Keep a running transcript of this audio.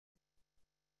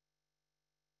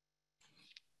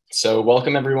So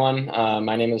welcome everyone.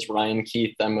 My name is Ryan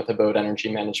Keith. I'm with Abode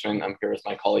Energy Management. I'm here with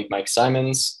my colleague Mike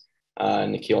Simons,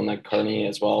 Nikhil Nadkarni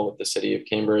as well with the City of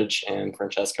Cambridge, and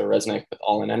Francesca Resnick with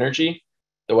All in Energy.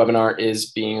 The webinar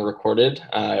is being recorded.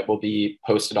 It will be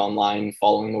posted online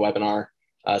following the webinar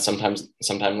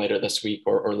sometime later this week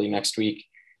or early next week.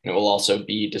 And it will also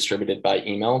be distributed by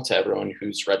email to everyone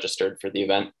who's registered for the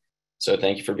event. So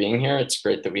thank you for being here. It's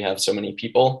great that we have so many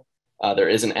people. There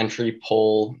is an entry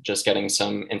poll, just getting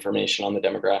some information on the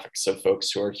demographics of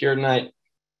folks who are here tonight.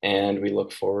 And we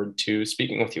look forward to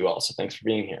speaking with you all. So thanks for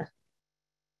being here.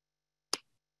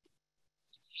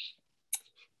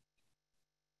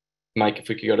 Mike, if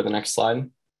we could go to the next slide.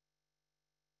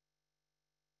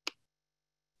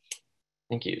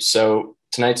 Thank you. So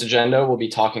tonight's agenda, we'll be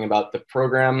talking about the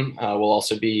program. We'll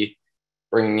also be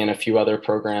bringing in a few other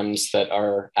programs that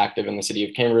are active in the City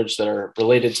of Cambridge that are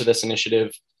related to this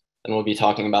initiative. And we'll be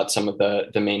talking about some of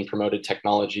the main promoted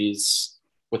technologies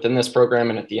within this program.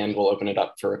 And at the end, we'll open it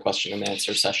up for a question and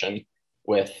answer session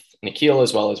with Nikhil,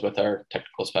 as well as with our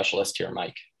technical specialist here,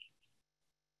 Mike.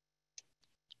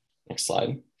 Next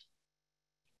slide.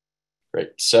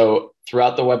 Great. So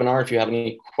throughout the webinar, if you have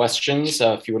any questions,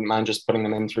 if you wouldn't mind just putting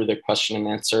them in through the question and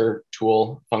answer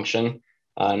tool function,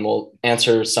 and we'll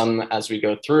answer some as we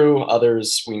go through.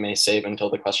 Others we may save until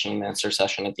the question and answer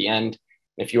session at the end.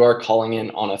 If you are calling in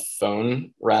on a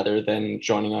phone rather than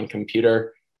joining on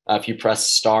computer, if you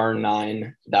press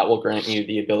 *9, that will grant you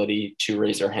the ability to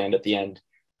raise your hand at the end.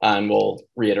 And we'll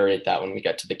reiterate that when we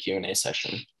get to the Q&A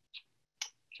session.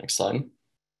 Next slide.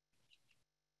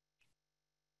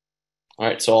 All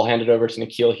right, so I'll hand it over to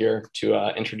Nikhil here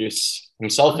to introduce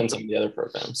himself and some of the other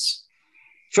programs.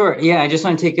 Sure. Yeah, I just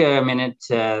want to take a minute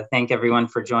to thank everyone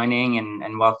for joining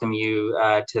and welcome you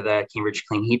to the Cambridge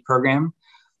Clean Heat program.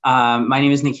 My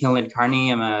name is Nikhil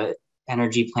Nadkarni. I'm an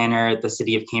energy planner at the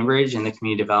City of Cambridge in the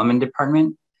Community Development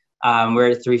Department.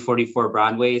 We're at 344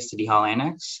 Broadway, City Hall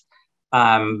Annex,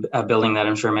 a building that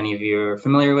I'm sure many of you are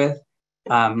familiar with.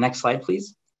 Next slide,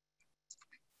 please.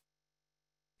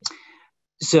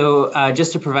 So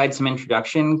just to provide some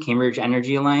introduction, Cambridge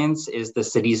Energy Alliance is the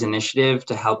city's initiative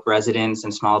to help residents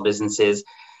and small businesses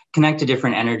connect to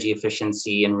different energy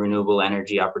efficiency and renewable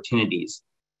energy opportunities.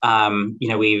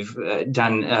 We've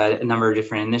done a number of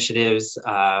different initiatives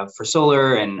for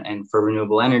solar and for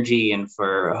renewable energy and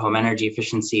for home energy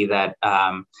efficiency that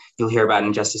you'll hear about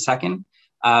in just a second.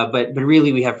 But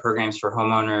really, we have programs for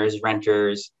homeowners,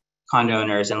 renters, condo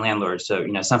owners, and landlords. So,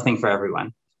 something for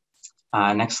everyone.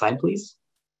 Next slide, please.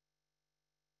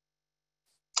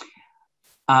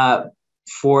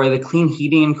 For the clean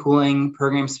heating and cooling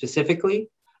program specifically,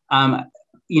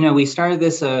 we started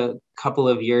this a couple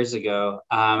of years ago.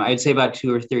 I'd say about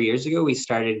 2 or 3 years ago, we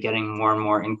started getting more and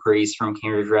more inquiries from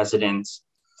Cambridge residents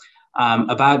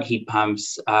about heat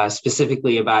pumps,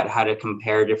 specifically about how to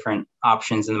compare different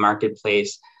options in the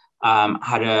marketplace,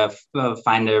 how to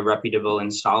find a reputable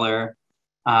installer,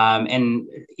 and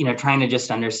trying to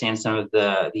just understand some of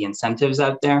the incentives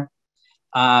out there.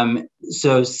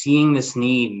 So seeing this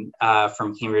need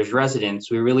from Cambridge residents,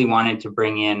 we really wanted to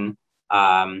bring in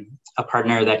a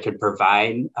partner that could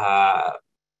provide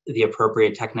the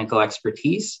appropriate technical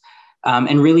expertise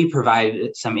and really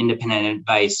provide some independent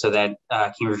advice so that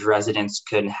Cambridge residents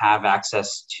could have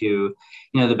access to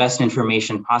the best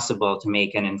information possible to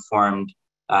make an informed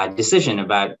decision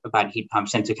about heat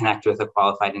pumps and to connect with a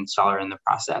qualified installer in the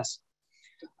process.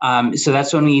 So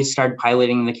that's when we started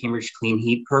piloting the Cambridge Clean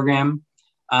Heat program.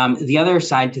 The other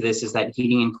side to this is that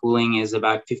heating and cooling is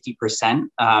about 50%,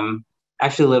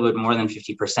 actually a little bit more than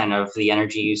 50% of the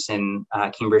energy use in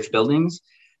Cambridge buildings.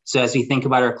 So as we think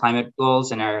about our climate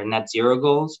goals and our net zero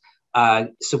goals,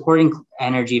 supporting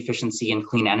energy efficiency and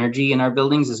clean energy in our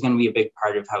buildings is going to be a big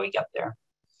part of how we get there.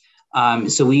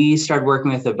 So we started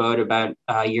working with Abode about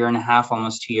a year and a half,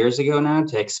 almost 2 years ago now,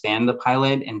 to expand the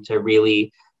pilot and to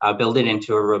really build it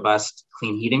into a robust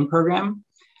clean heating program.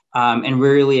 And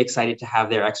we're really excited to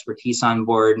have their expertise on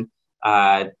board,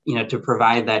 to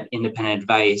provide that independent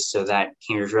advice so that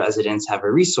Cambridge residents have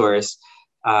a resource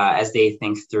as they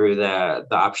think through the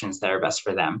options that are best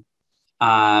for them.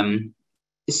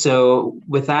 So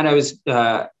with that,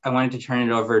 I wanted to turn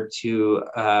it over to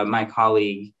my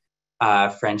colleague,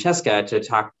 Francesca, to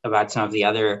talk about some of the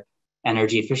other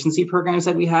energy efficiency programs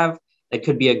that we have that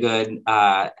could be a good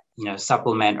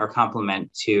supplement or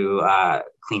complement to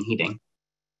clean heating.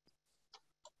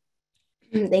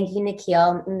 Thank you,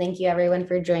 Nikhil, and thank you everyone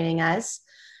for joining us.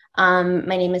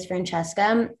 My name is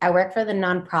Francesca. I work for the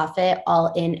nonprofit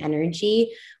All In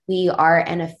Energy. We are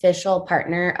an official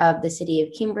partner of the city of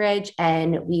Cambridge,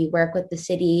 and we work with the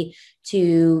city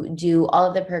to do all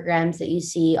of the programs that you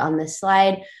see on this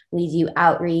slide. We do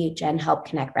outreach and help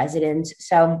connect residents.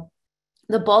 So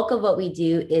the bulk of what we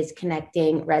do is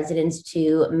connecting residents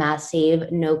to mass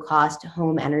save, no cost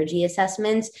home energy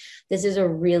assessments. This is a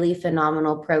really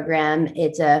phenomenal program.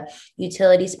 It's a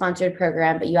utility sponsored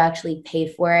program, but you actually pay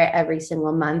for it every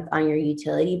single month on your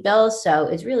utility bill. So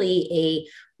it's really a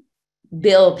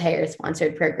bill payer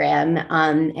sponsored program.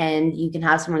 And you can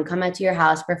have someone come out to your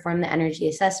house, perform the energy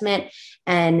assessment,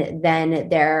 and then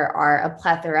there are a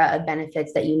plethora of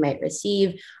benefits that you might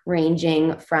receive,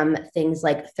 ranging from things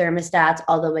like thermostats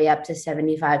all the way up to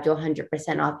 75 to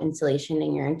 100% off insulation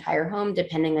in your entire home,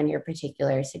 depending on your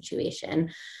particular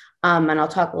situation. And I'll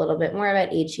talk a little bit more about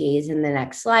HEAs in the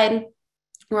next slide.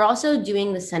 We're also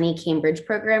doing the Sunny Cambridge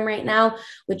program right now,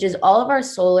 which is all of our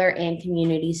solar and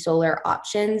community solar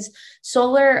options.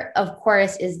 Solar, of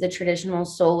course, is the traditional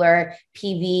solar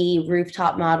PV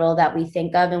rooftop model that we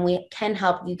think of, and we can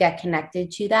help you get connected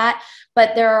to that.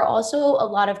 But there are also a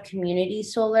lot of community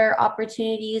solar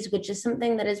opportunities, which is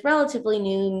something that is relatively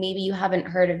new. Maybe you haven't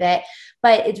heard of it,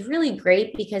 but it's really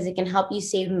great because it can help you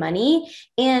save money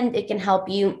and it can help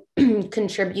you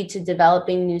contribute to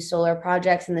developing new solar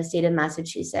projects in the state of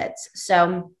Massachusetts.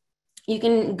 So you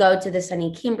can go to the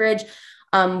Sunny Cambridge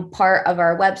part of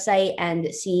our website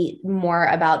and see more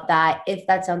about that if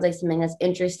that sounds like something that's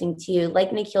interesting to you.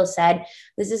 Like Nikhil said,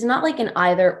 this is not like an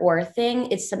either or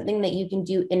thing. It's something that you can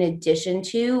do in addition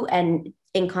to and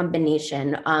in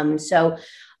combination.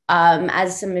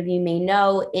 As some of you may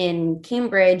know, in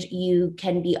Cambridge, you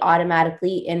can be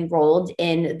automatically enrolled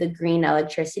in the green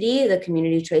electricity, the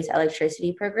community choice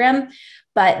electricity program.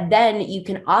 But then you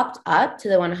can opt up to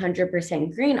the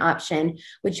 100% green option,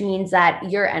 which means that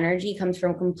your energy comes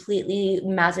from completely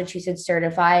Massachusetts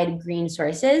certified green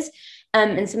sources.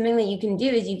 And something that you can do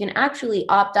is you can actually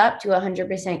opt up to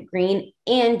 100% green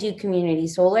and do community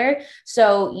solar.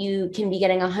 So you can be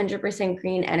getting 100%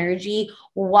 green energy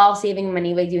while saving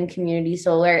money by doing community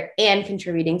solar and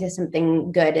contributing to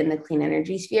something good in the clean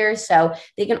energy sphere. So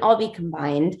they can all be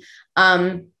combined.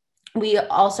 We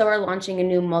also are launching a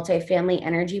new multifamily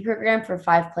energy program for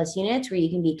 5+ units where you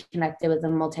can be connected with a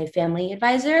multifamily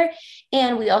advisor.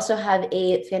 And we also have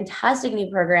a fantastic new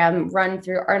program run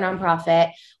through our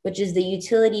nonprofit, which is the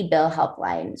utility bill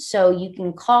helpline. So you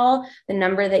can call the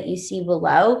number that you see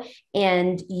below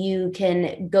and you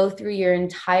can go through your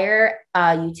entire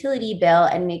utility bill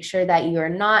and make sure that you are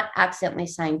not accidentally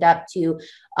signed up to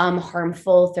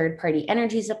harmful third-party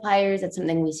energy suppliers. That's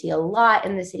something we see a lot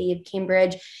in the city of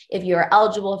Cambridge. If you are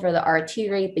eligible for the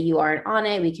R2 rate, but you aren't on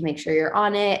it, we can make sure you're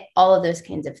on it, all of those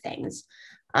kinds of things.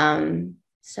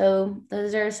 So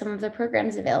those are some of the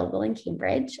programs available in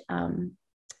Cambridge. I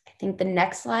think the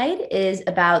next slide is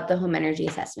about the home energy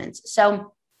assessments.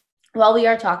 So while we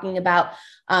are talking about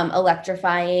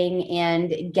electrifying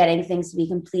and getting things to be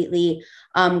completely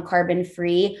carbon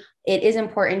free, it is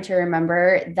important to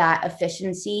remember that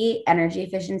efficiency, energy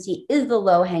efficiency, is the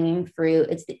low-hanging fruit.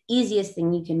 It's the easiest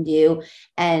thing you can do.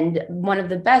 And one of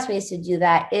the best ways to do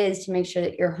that is to make sure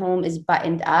that your home is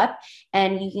buttoned up.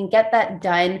 And you can get that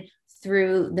done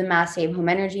through the Mass Save Home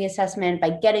Energy Assessment by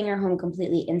getting your home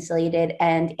completely insulated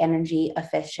and energy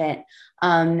efficient.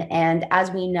 And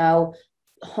as we know,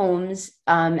 homes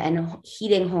and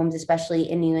heating homes,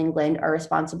 especially in New England, are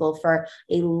responsible for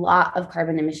a lot of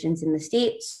carbon emissions in the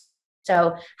States.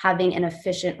 So having an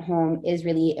efficient home is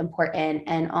really important.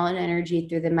 And All in Energy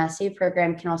through the Mass Save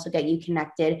program can also get you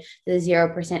connected to the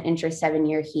 0% interest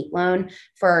 7-year heat loan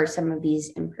for some of these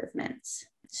improvements.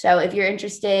 So if you're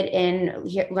interested in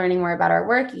learning more about our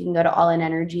work, you can go to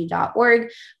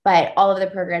allinenergy.org, but all of the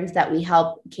programs that we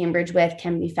help Cambridge with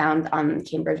can be found on the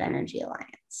Cambridge Energy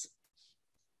Alliance.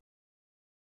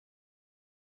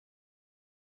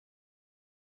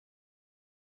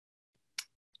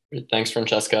 Great. Thanks,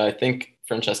 Francesca. I think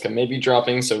Francesca may be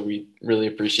dropping, so we really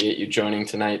appreciate you joining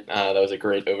tonight. That was a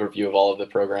great overview of all of the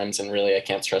programs, and really I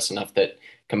can't stress enough that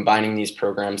combining these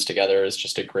programs together is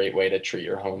just a great way to treat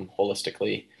your home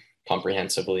holistically,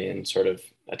 comprehensively, and sort of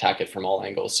attack it from all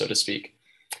angles, so to speak.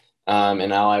 And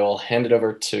now I will hand it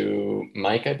over to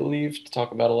Mike, I believe, to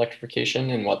talk about electrification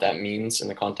and what that means in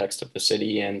the context of the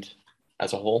city and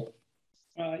as a whole.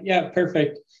 Yeah,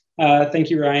 perfect. Thank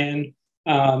you, Ryan.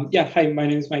 Hi, my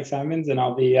name is Mike Simons, and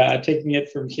I'll be taking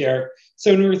it from here.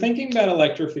 So when we're thinking about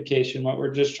electrification, what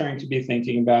we're just trying to be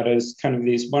thinking about is kind of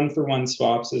these one-for-one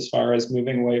swaps as far as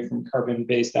moving away from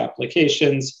carbon-based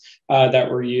applications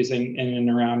that we're using in and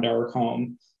around our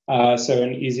home. So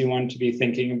an easy one to be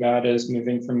thinking about is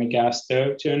moving from a gas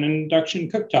stove to an induction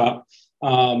cooktop.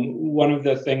 One of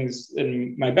the things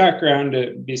in my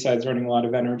background, besides running a lot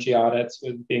of energy audits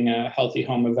with being a healthy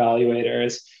home evaluator,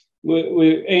 is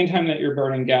anytime that you're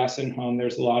burning gas in home,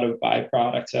 there's a lot of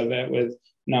byproducts of it with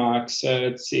NOx,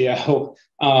 CO.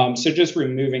 So just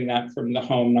removing that from the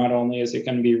home, not only is it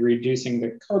going to be reducing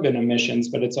the carbon emissions,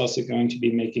 but it's also going to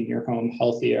be making your home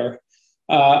healthier.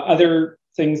 Other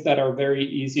things that are very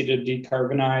easy to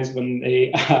decarbonize when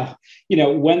they,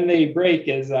 when they break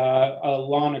is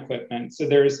lawn equipment. So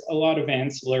there's a lot of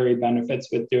ancillary benefits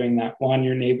with doing that. One,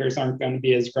 your neighbors aren't going to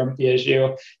be as grumpy as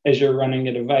you're running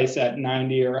a device at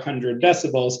 90 or 100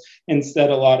 decibels. Instead,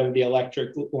 a lot of the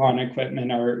electric lawn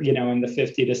equipment are, in the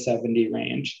 50 to 70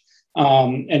 range.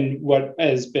 And what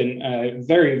has been a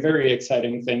very, very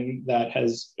exciting thing that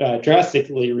has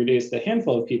drastically reduced a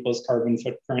handful of people's carbon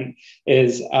footprint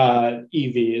is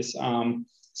EVs.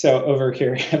 So over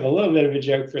here, I have a little bit of a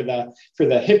joke for the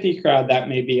hippie crowd that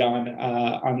may be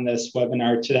on this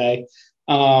webinar today.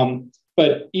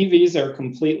 But EVs are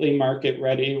completely market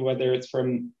ready, whether it's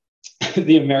from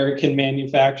the American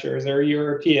manufacturers or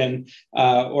European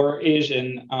or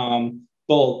Asian.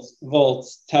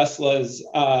 Volts, Teslas,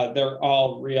 they're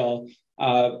all real.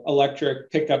 Electric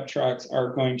pickup trucks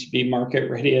are going to be market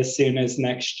ready as soon as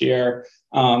next year.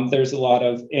 There's a lot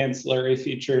of ancillary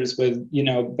features with,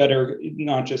 better,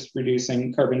 not just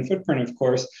reducing carbon footprint, of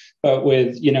course, but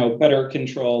with, better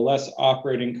control, less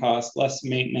operating costs, less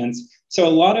maintenance. So a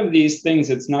lot of these things,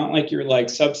 it's not like you're like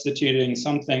substituting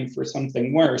something for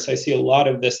something worse. I see a lot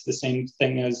of this, the same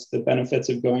thing as the benefits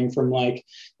of going from like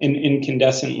an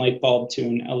incandescent light bulb to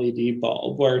an LED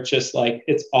bulb, where it's just like,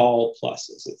 it's all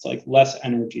pluses. It's like less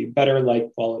energy, better light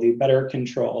quality, better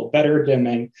control, better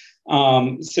dimming.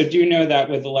 So do you know that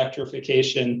with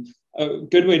electrification, a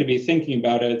good way to be thinking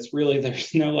about it, it's really,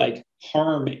 there's no like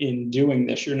harm in doing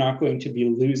this. You're not going to be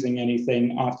losing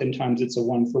anything. Oftentimes it's a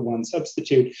one-for-one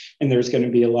substitute, and there's going to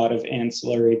be a lot of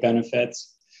ancillary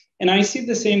benefits. And I see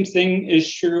the same thing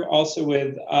is true also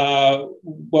with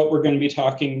what we're going to be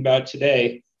talking about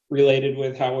today, related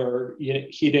with how we're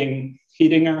heating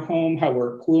our home, how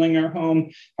we're cooling our home,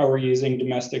 how we're using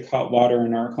domestic hot water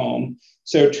in our home.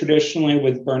 So traditionally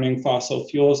with burning fossil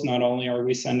fuels, not only are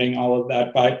we sending all of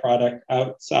that byproduct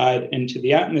outside into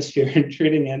the atmosphere and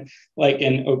treating it like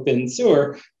an open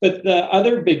sewer, but the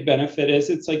other big benefit is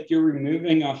it's like you're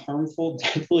removing a harmful,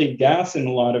 deadly gas in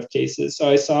a lot of cases. So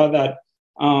I saw that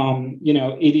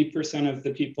 80% of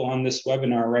the people on this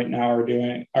webinar right now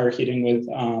are heating with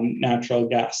natural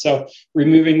gas. So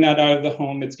removing that out of the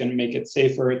home, it's going to make it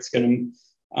safer. It's going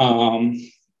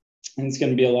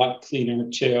to be a lot cleaner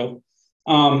too.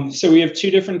 So we have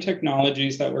two different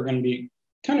technologies that we're going to be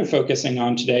kind of focusing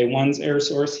on today. One's air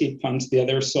source heat pumps, the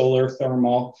other solar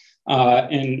thermal.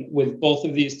 And with both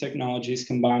of these technologies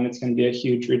combined, it's going to be a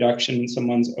huge reduction in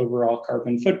someone's overall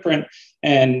carbon footprint.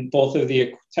 And both of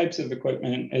the types of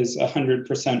equipment is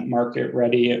 100% market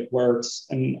ready. It works,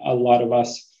 and a lot of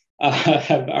us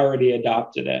have already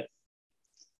adopted it.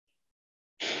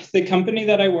 The company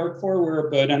that I work for, we're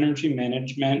Abode Energy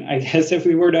Management. I guess if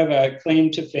we were to have a claim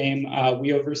to fame,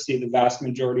 we oversee the vast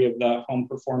majority of the home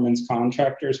performance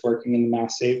contractors working in the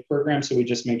Mass Save program. So we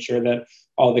just make sure that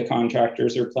all the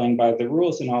contractors are playing by the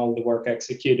rules and all of the work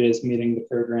executed is meeting the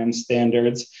program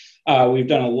standards. We've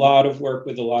done a lot of work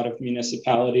with a lot of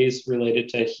municipalities related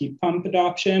to heat pump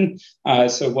adoption.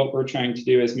 So what we're trying to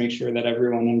do is make sure that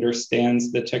everyone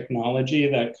understands the technology,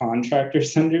 that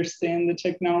contractors understand the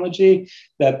technology,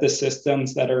 that the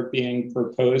systems that are being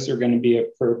proposed are going to be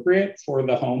appropriate for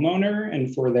the homeowner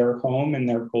and for their home and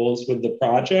their goals with the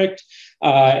project.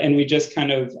 And we just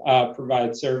kind of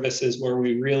provide services where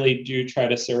we really do try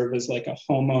to serve as like a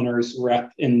homeowner's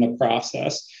rep in the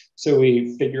process. So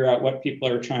we figure out what people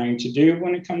are trying to do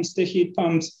when it comes to heat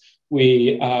pumps.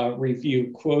 We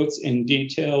review quotes in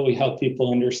detail. We help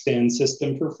people understand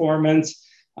system performance.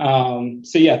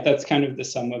 So yeah, that's kind of the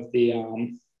sum of the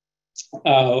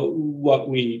what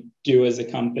we do as a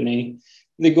company.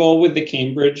 The goal with the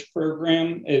Cambridge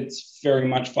program, it's very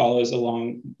much follows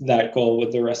along that goal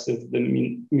with the rest of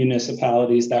the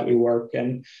municipalities that we work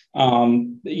in.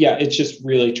 Yeah, it's just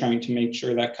really trying to make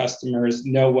sure that customers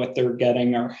know what they're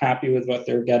getting, are happy with what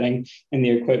they're getting, and the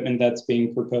equipment that's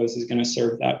being proposed is going to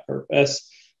serve that purpose.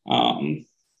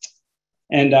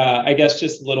 And I guess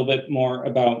just a little bit more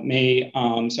about me.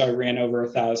 So I ran over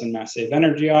 1,000 Mass Save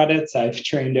energy audits. I've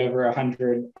trained over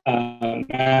 100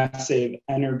 Mass Save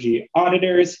energy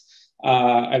auditors.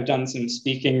 I've done some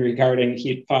speaking regarding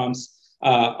heat pumps.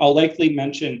 I'll likely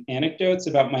mention anecdotes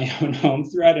about my own home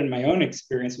throughout and my own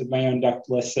experience with my own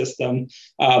ductless system,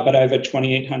 but I have a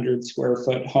 2,800 square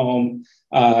foot home.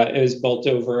 It was built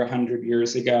over 100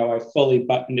 years ago. I fully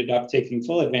buttoned it up, taking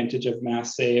full advantage of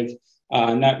mass save.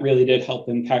 And that really did help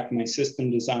impact my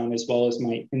system design as well as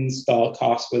my install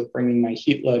costs with bringing my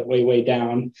heat load way, way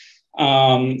down.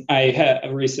 I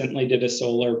recently did a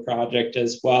solar project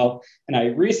as well. And I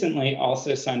recently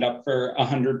also signed up for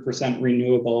 100%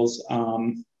 renewables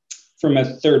from a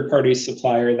third-party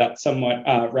supplier that's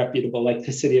somewhat reputable, like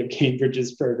the City of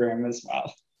Cambridge's program as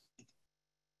well.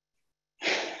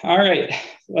 All right,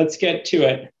 let's get to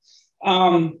it.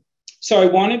 So I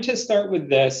wanted to start with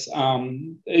this.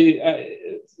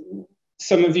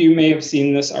 Some of you may have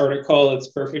seen this article. It's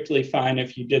perfectly fine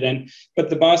if you didn't, but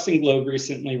the Boston Globe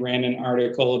recently ran an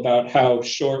article about how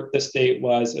short the state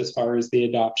was as far as the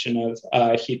adoption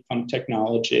of heat pump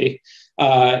technology.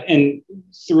 And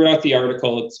throughout the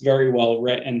article, it's very well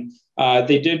written.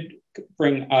 They did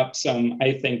bring up some,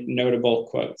 I think, notable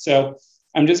quotes. So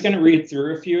I'm just going to read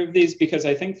through a few of these because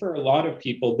I think for a lot of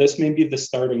people, this may be the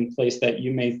starting place that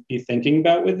you may be thinking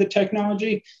about with the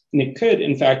technology. And it could,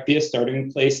 in fact, be a starting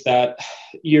place that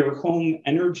your home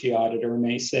energy auditor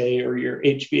may say, or your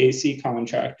HVAC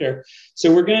contractor.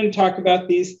 So we're going to talk about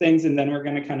these things, and then we're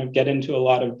going to kind of get into a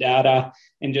lot of data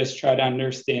and just try to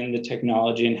understand the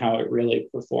technology and how it really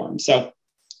performs. So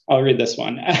I'll read this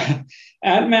one.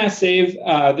 At Mass Save,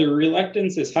 the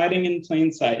reluctance is hiding in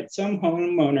plain sight. Some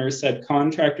homeowners said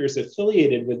contractors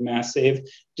affiliated with Mass Save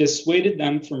dissuaded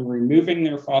them from removing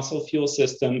their fossil fuel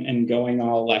system and going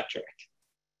all electric.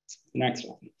 Next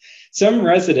one. Some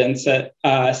residents said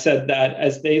that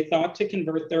as they thought to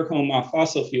convert their home off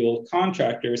fossil fuel,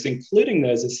 contractors, including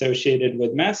those associated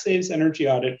with Mass Save's energy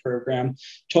audit program,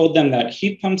 told them that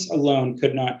heat pumps alone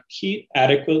could not heat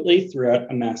adequately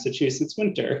throughout a Massachusetts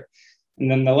winter.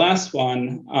 And then the last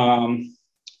one,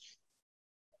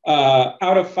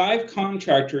 out of 5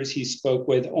 contractors he spoke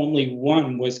with, only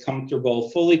one was comfortable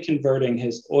fully converting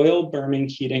his oil-burning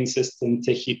heating system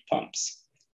to heat pumps.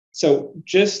 So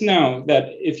just know that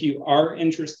if you are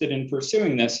interested in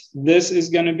pursuing this, this is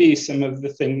going to be some of the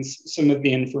things, some of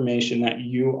the information that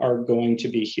you are going to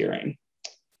be hearing.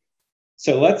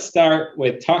 So let's start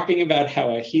with talking about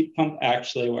how a heat pump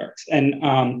actually works.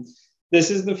 And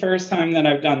this is the first time that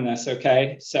I've done this,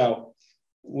 okay? So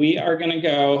we are going to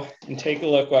go and take a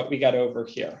look what we got over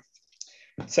here.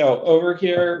 So over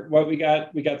here, what we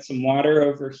got some water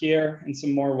over here and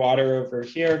some more water over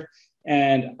here.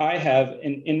 And I have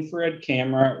an infrared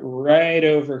camera right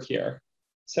over here.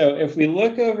 So if we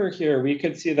look over here, we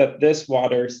could see that this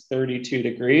water is 32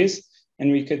 degrees.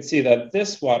 And we could see that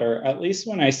this water, at least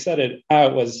when I set it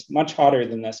out, was much hotter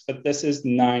than this, but this is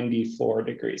 94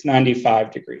 degrees,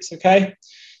 95 degrees, okay?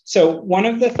 So one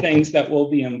of the things that will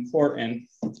be important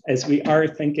as we are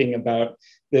thinking about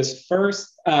this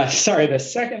the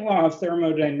second law of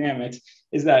thermodynamics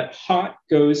is that hot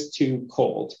goes to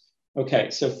cold. Okay,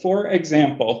 so for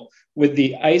example, with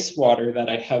the ice water that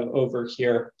I have over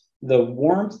here, the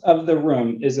warmth of the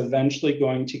room is eventually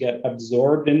going to get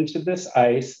absorbed into this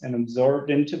ice and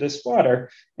absorbed into this water,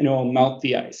 and it will melt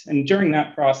the ice. And during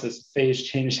that process, phase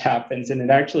change happens, and it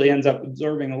actually ends up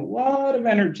absorbing a lot of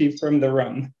energy from the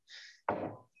room.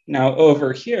 Now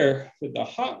over here, with the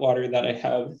hot water that I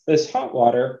have, this hot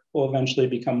water will eventually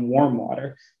become warm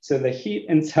water. So the heat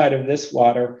inside of this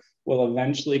water will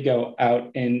eventually go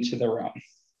out into the room.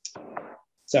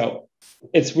 So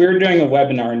it's weird doing a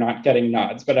webinar, not getting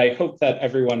nods, but I hope that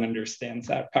everyone understands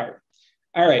that part.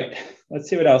 All right, let's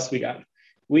see what else we got.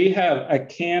 We have a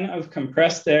can of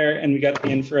compressed air, and we got the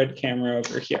infrared camera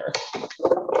over here.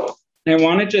 And I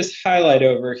want to just highlight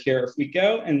over here, if we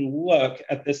go and look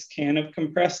at this can of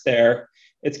compressed air,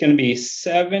 it's going to be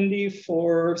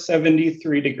 74,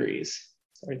 73 degrees.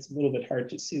 Sorry, it's a little bit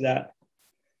hard to see that.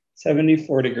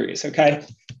 74 degrees, okay?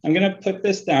 I'm gonna put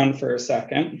this down for a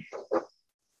second.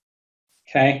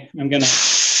 Okay, I'm gonna,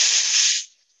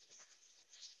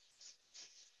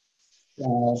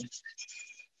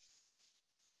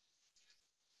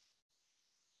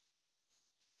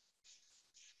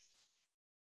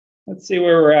 let's see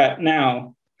where we're at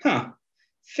now.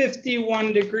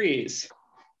 51 degrees.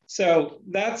 So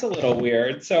that's a little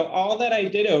weird. So all that I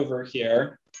did over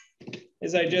here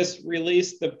is I just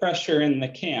released the pressure in the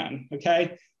can,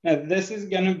 okay? Now this is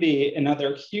gonna be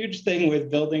another huge thing with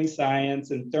building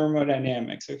science and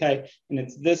thermodynamics, okay? And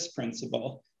it's this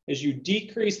principle. As you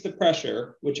decrease the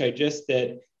pressure, which I just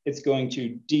did, it's going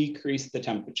to decrease the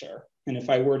temperature. And if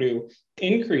I were to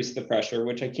increase the pressure,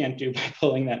 which I can't do by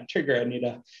pulling that trigger, I need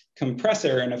a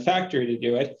compressor in a factory to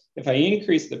do it. If I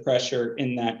increase the pressure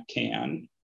in that can,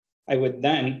 I would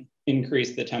then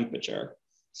increase the temperature.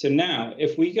 So now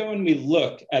if we go and we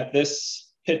look at this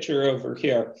picture over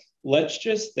here, let's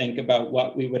just think about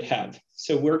what we would have.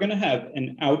 So we're going to have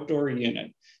an outdoor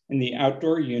unit, and the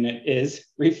outdoor unit is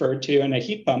referred to in a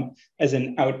heat pump as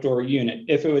an outdoor unit.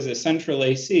 If it was a central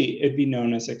AC, it'd be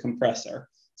known as a compressor.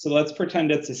 So let's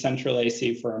pretend it's a central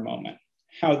AC for a moment.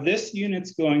 How this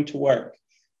unit's going to work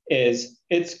is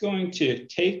it's going to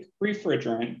take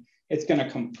refrigerant, it's going to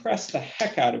compress the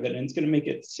heck out of it, and it's going to make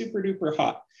it super duper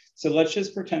hot. So let's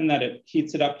just pretend that it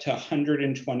heats it up to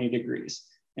 120 degrees.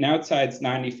 And outside's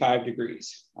 95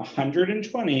 degrees.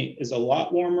 120 is a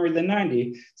lot warmer than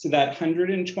 90. So that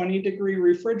 120 degree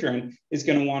refrigerant is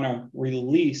going to want to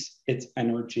release its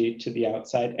energy to the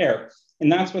outside air. And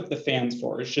that's what the fan's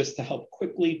for, is just to help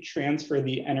quickly transfer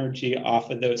the energy off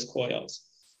of those coils.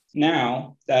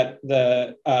 Now that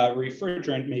the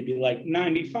refrigerant may be like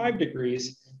 95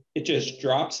 degrees, it just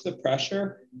drops the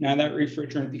pressure. Now that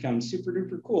refrigerant becomes super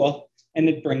duper cool, and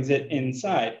it brings it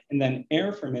inside. And then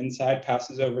air from inside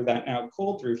passes over that now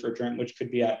cold refrigerant, which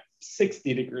could be at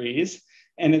 60 degrees.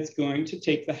 And it's going to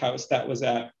take the house that was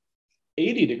at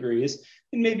 80 degrees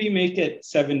and maybe make it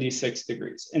 76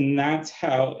 degrees. And that's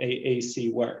how a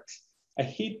AC works. A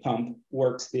heat pump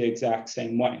works the exact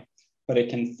same way, but it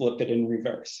can flip it in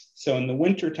reverse. So in the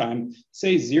wintertime,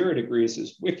 say 0 degrees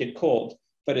is wicked cold,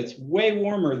 but it's way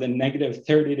warmer than negative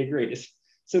 30 degrees.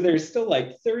 So there's still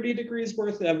like 30 degrees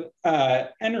worth of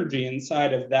energy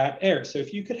inside of that air. So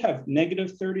if you could have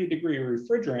negative 30 degree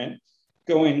refrigerant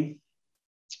going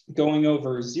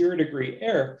over 0 degree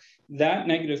air, that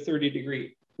negative 30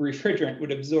 degree refrigerant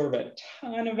would absorb a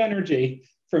ton of energy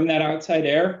from that outside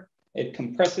air. It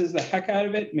compresses the heck out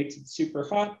of it, makes it super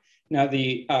hot. Now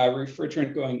the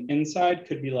refrigerant going inside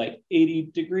could be like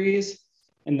 80 degrees.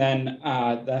 And then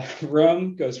the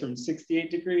room goes from 68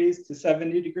 degrees to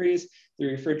 70 degrees. The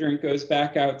refrigerant goes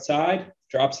back outside,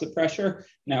 drops the pressure.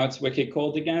 Now it's wicked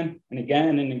cold again and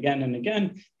again and again and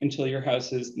again until your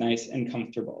house is nice and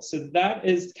comfortable. So that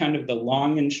is kind of the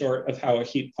long and short of how a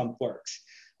heat pump works.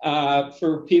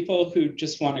 For people who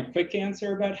just want a quick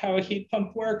answer about how a heat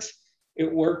pump works,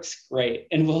 it works great.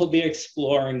 And we'll be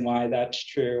exploring why that's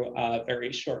true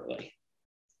very shortly.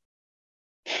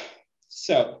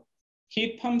 So,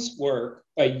 heat pumps work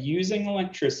by using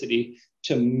electricity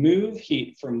to move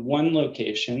heat from one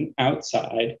location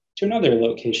outside to another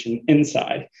location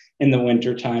inside in the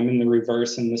wintertime, in the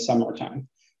reverse in the summertime.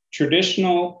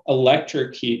 Traditional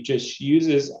electric heat just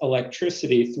uses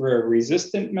electricity through a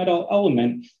resistant metal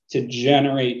element to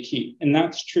generate heat. And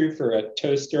that's true for a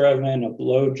toaster oven, a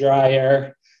blow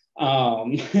dryer, or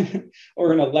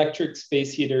an electric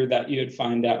space heater that you would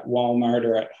find at Walmart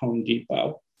or at Home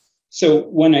Depot. So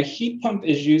when a heat pump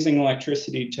is using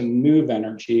electricity to move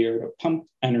energy or to pump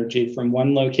energy from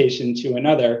one location to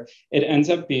another, it ends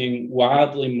up being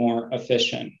wildly more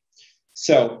efficient.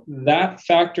 So that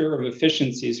factor of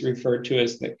efficiency is referred to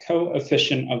as the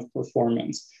coefficient of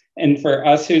performance. And for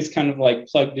us who's kind of like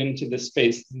plugged into the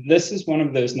space, this is one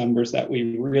of those numbers that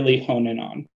we really hone in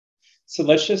on. So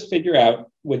let's just figure out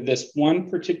with this one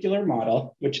particular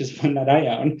model, which is one that I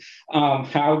own,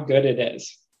 how good it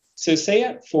is. So say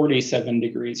at 47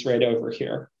 degrees right over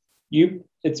here,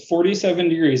 it's 47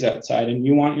 degrees outside and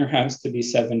you want your house to be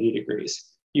 70 degrees.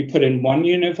 You put in 1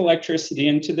 unit of electricity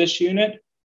into this unit,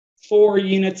 4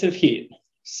 units of heat.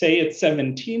 Say it's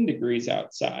 17 degrees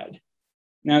outside.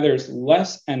 Now there's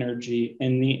less energy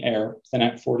in the air than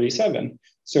at 47.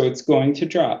 So it's going to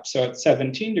drop. So at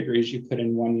 17 degrees, you put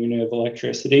in 1 unit of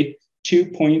electricity,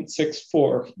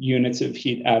 2.64 units of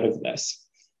heat out of this.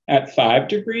 At 5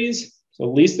 degrees, so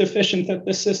least efficient that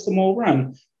the system will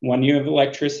run, 1 unit of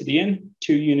electricity in,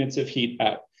 2 units of heat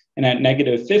out. And at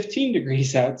negative 15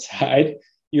 degrees outside,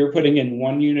 you're putting in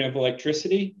 1 unit of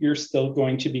electricity, you're still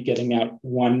going to be getting out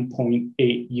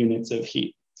 1.8 units of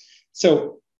heat.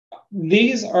 So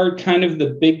these are kind of the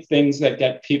big things that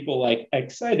get people like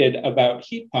excited about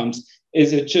heat pumps.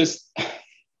 Is it just,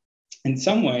 in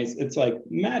some ways, it's like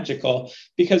magical,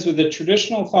 because with a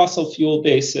traditional fossil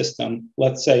fuel-based system,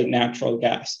 let's say natural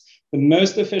gas, the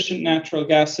most efficient natural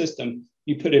gas system,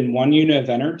 you put in 1 unit of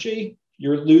energy,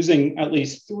 you're losing at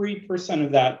least 3%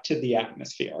 of that to the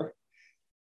atmosphere.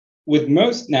 With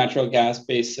most natural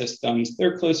gas-based systems,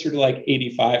 they're closer to like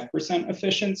 85%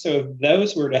 efficient. So if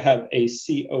those were to have a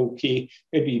COP,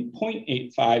 it'd be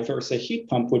 0.85 versus a heat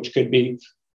pump, which could be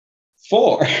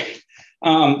 4.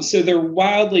 So they're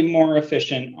wildly more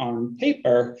efficient on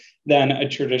paper than a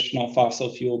traditional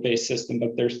fossil fuel-based system.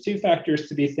 But there's 2 factors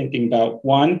to be thinking about.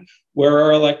 1, where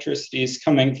our electricity is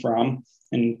coming from.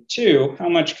 And two, how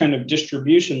much kind of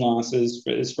distribution losses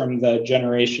is from the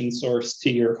generation source to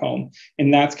your home.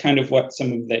 And that's kind of what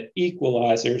some of the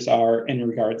equalizers are in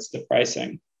regards to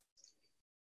pricing.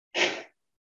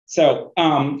 So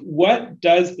what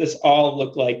does this all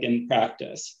look like in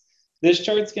practice? This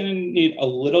chart's going to need a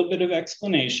little bit of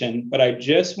explanation, but I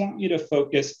just want you to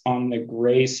focus on the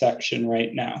gray section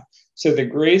right now. So the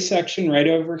gray section right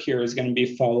over here is going to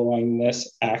be following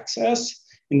this axis.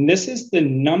 And this is the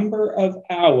number of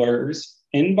hours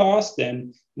in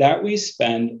Boston that we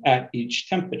spend at each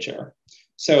temperature.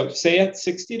 So say at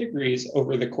 60 degrees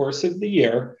over the course of the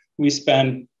year, we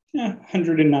spend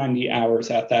 190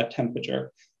 hours at that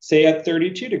temperature. Say at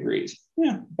 32 degrees,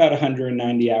 about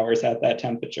 190 hours at that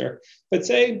temperature. But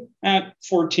say at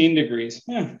 14 degrees,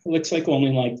 it looks like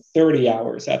only like 30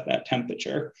 hours at that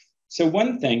temperature. So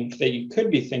one thing that you could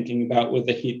be thinking about with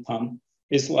the heat pump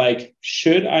is like,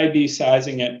 should I be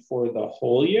sizing it for the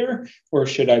whole year or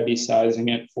should I be sizing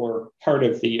it for part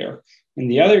of the year? And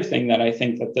the other thing that I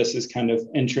think that this is kind of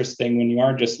interesting when you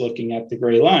are just looking at the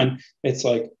gray line, it's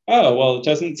like, oh, well, it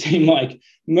doesn't seem like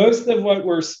most of what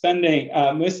we're spending,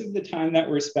 most of the time that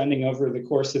we're spending over the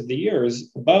course of the year is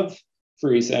above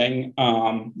freezing.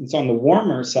 It's on the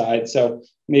warmer side. So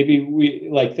maybe we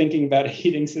like thinking about a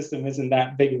heating system isn't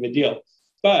that big of a deal.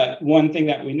 But one thing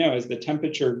that we know is the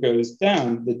temperature goes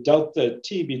down, the delta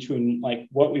T between like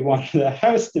what we want the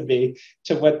house to be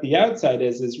to what the outside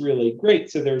is really great.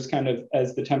 So there's kind of,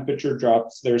 as the temperature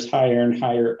drops, there's higher and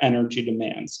higher energy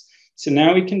demands. So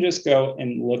now we can just go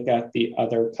and look at the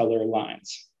other color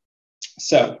lines.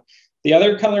 So the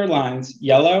other color lines,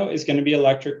 yellow is going to be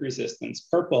electric resistance,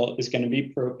 purple is going to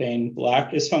be propane,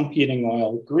 black is home heating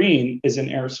oil, green is an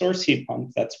air source heat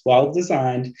pump that's well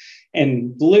designed,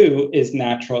 and blue is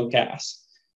natural gas.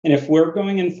 And if we're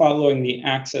going and following the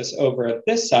axis over at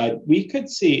this side, we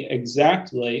could see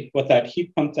exactly what that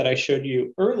heat pump that I showed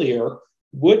you earlier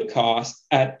would cost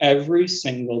at every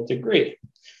single degree.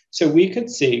 So we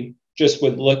could see, just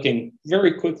with looking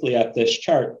very quickly at this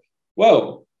chart,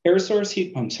 whoa, air source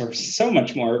heat pumps are so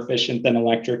much more efficient than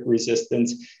electric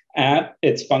resistance at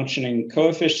its functioning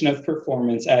coefficient of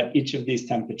performance at each of these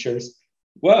temperatures.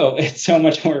 Whoa, it's so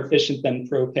much more efficient than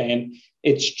propane.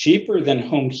 It's cheaper than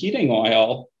home heating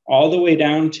oil, all the way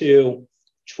down to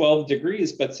 12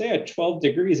 degrees. But say at 12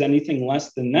 degrees, anything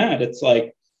less than that, it's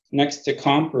like next to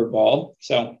comparable.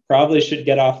 So probably should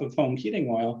get off of home heating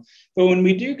oil. But when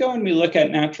we do go and we look at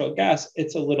natural gas,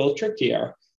 it's a little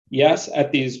trickier. Yes,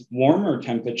 at these warmer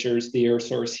temperatures, the air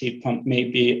source heat pump may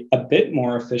be a bit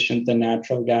more efficient than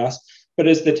natural gas, but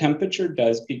as the temperature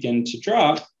does begin to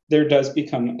drop, there does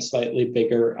become a slightly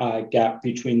bigger gap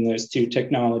between those two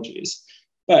technologies.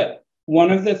 But one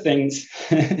of the things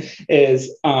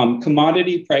is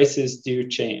commodity prices do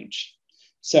change.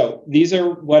 So these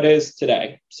are what is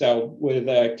today. So with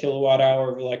a kilowatt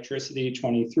hour of electricity,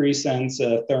 23 cents,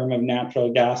 a therm of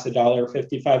natural gas,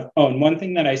 $1.55. Oh, and one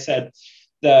thing that I said,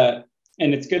 and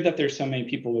it's good that there's so many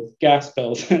people with gas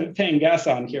bills paying gas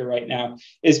on here right now,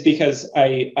 is because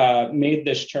I made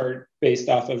this chart based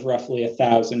off of roughly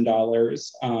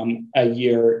 $1,000 a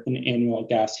year in annual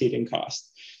gas heating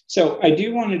costs. So I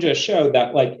do want to just show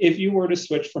that, like, if you were to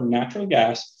switch from natural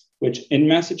gas, which in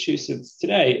Massachusetts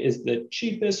today is the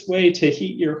cheapest way to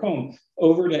heat your home,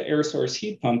 over to air source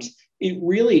heat pumps, it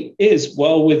really is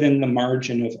well within the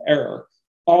margin of error,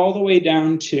 all the way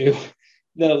down to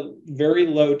the very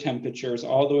low temperatures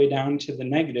all the way down to the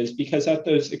negatives, because at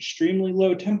those extremely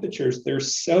low temperatures,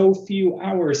 there's so few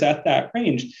hours at that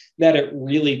range that it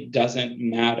really doesn't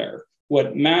matter.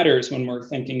 What matters when we're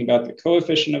thinking about the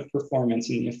coefficient of performance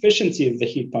and the efficiency of the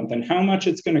heat pump and how much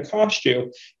it's going to cost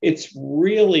you, it's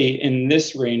really in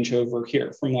this range over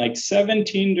here, from like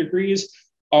 17 degrees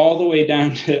all the way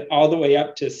down to all the way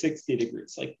up to 60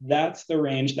 degrees. Like, that's the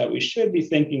range that we should be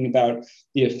thinking about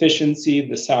the efficiency,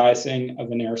 the sizing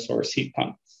of an air source heat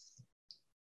pump.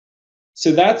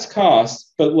 So that's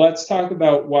cost, but let's talk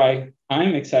about why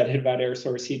I'm excited about air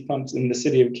source heat pumps in the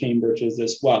city of Cambridge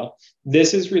as well.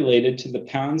 This is related to the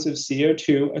pounds of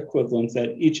CO2 equivalents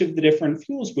that each of the different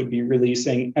fuels would be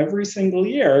releasing every single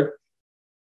year.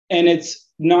 And it's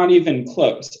not even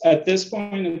close. At this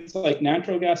point, it's like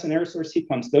natural gas and air source heat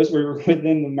pumps. Those were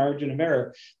within the margin of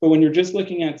error. But when you're just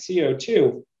looking at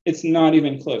CO2, it's not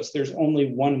even close. There's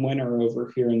only one winner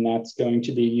over here, and that's going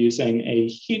to be using a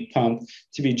heat pump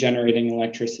to be generating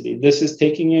electricity. This is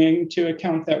taking into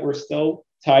account that we're still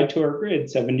tied to our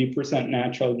grid, 70%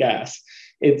 natural gas.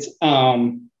 It's,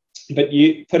 but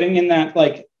you putting in that,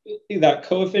 like, that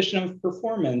coefficient of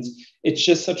performance, it's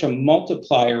just such a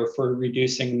multiplier for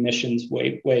reducing emissions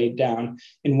way down.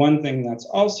 And one thing that's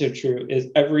also true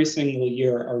is every single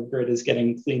year, our grid is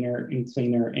getting cleaner and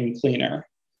cleaner and cleaner.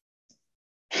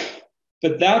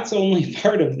 But that's only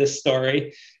part of this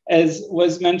story. As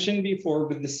was mentioned before,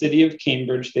 with the city of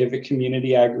Cambridge, they have a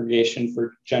community aggregation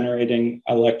for generating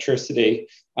electricity.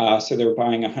 So they're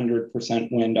buying 100%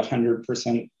 wind,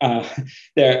 100%,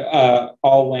 they're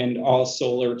all wind, all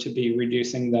solar to be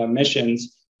reducing the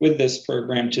emissions with this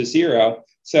program to zero.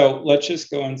 So let's just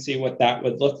go and see what that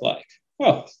would look like.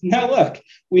 Well, now look,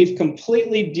 we've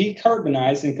completely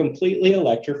decarbonized and completely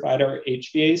electrified our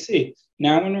HVAC.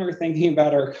 Now, when we're thinking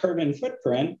about our carbon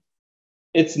footprint,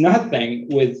 it's nothing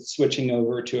with switching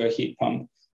over to a heat pump.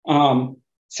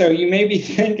 So you may be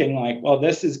thinking like, well,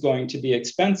 this is going to be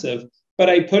expensive, but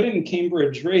I put in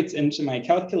Cambridge rates into my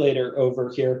calculator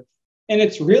over here, and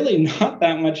it's really not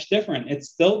that much different. It's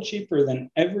still cheaper than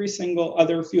every single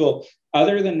other fuel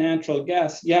other than natural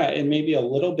gas. Yeah, it may be a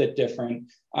little bit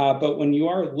different, but when you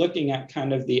are looking at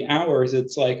kind of the hours,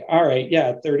 it's like, all right,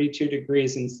 yeah, 32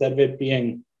 degrees instead of it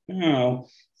being, $38,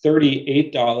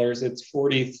 it's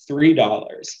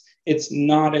 $43. It's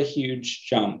not a huge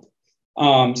jump.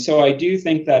 So I do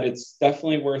think that it's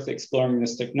definitely worth exploring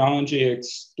this technology,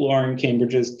 exploring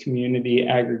Cambridge's community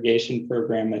aggregation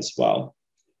program as well.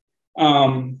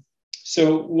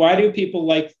 So why do people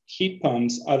like heat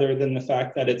pumps other than the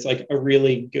fact that it's like a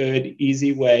really good,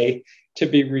 easy way to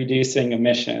be reducing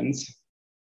emissions?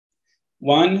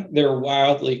 One, they're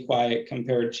wildly quiet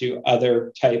compared to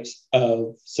other types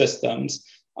of systems.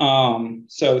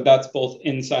 So that's both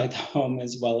inside the home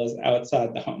as well as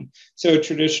outside the home. So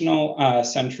traditional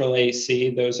central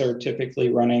AC, those are typically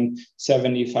running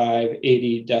 75,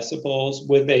 80 decibels.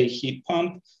 With a heat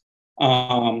pump,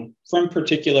 from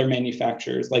particular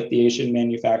manufacturers, like the Asian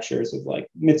manufacturers of like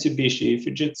Mitsubishi,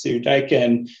 Fujitsu,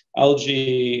 Daikin,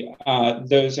 LG,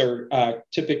 those are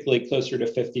typically closer to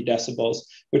 50 decibels,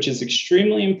 which is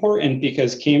extremely important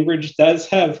because Cambridge does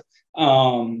have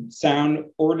sound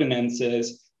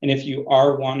ordinances. And if you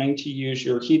are wanting to use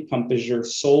your heat pump as your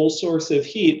sole source of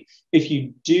heat, if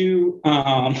you do,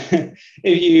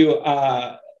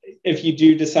 if you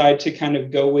do decide to kind of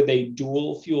go with a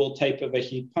dual fuel type of a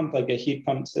heat pump, like a heat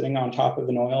pump sitting on top of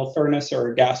an oil furnace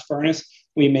or a gas furnace,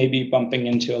 we may be bumping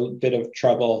into a bit of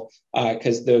trouble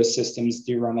because those systems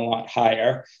do run a lot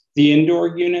higher. The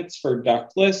indoor units for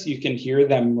ductless, you can hear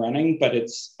them running, but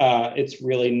it's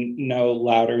really no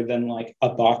louder than like a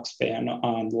box fan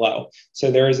on low.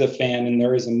 So there is a fan and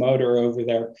there is a motor over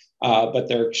there, but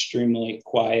they're extremely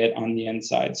quiet on the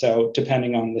inside. So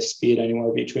depending on the speed,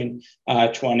 anywhere between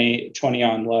 20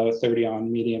 on low, 30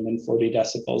 on medium, and 40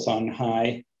 decibels on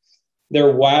high.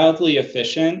 They're wildly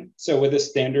efficient. So with a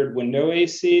standard window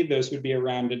AC, those would be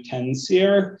around a 10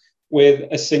 SEER. With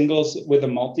a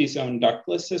multi-zone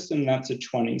ductless system, that's a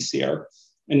 20 SEER.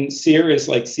 And SEER is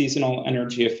like seasonal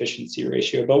energy efficiency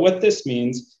ratio. But what this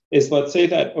means is, let's say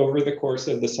that over the course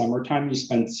of the summertime, you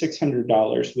spend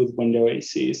 $600 with window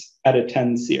ACs at a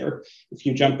 10 SEER. If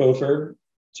you jump over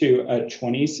to a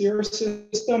 20 SEER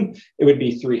system, it would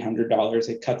be $300.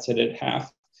 It cuts it in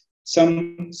half.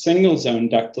 Some single zone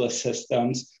ductless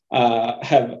systems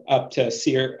have up to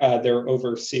SEER, they're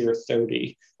over SEER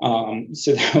 30.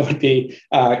 So that would be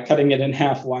cutting it in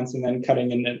half once and then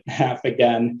cutting it in half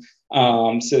again.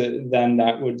 So then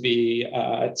that would be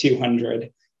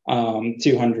 $200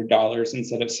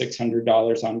 instead of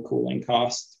 $600 on cooling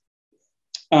costs.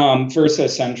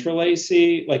 Versus central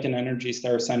AC, like an Energy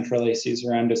Star central AC is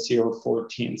around a SEER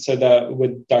 14. So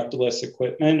with ductless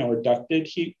equipment or ducted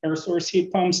air source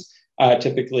heat pumps,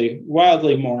 typically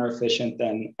wildly more efficient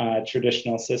than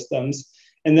traditional systems.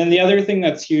 And then the other thing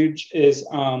that's huge is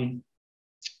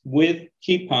with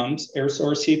heat pumps, air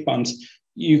source heat pumps,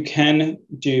 you can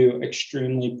do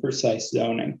extremely precise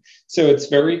zoning. So it's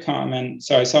very common.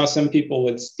 So I saw some people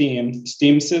with steam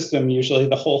system, usually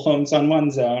the whole home's on one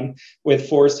zone with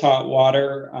forced hot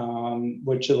water,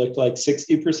 which it looked like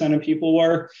 60% of people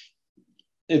were.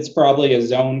 It's probably a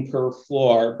zone per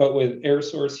floor, but with air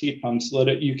source heat pumps,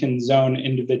 you can zone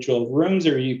individual rooms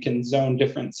or you can zone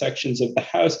different sections of the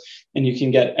house and you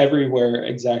can get everywhere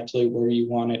exactly where you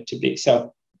want it to be.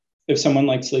 So if someone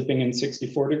likes sleeping in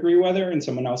 64-degree weather and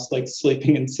someone else likes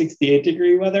sleeping in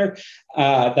 68-degree weather,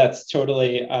 that's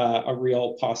totally a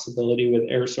real possibility with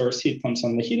air source heat pumps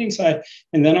on the heating side.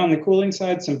 And then on the cooling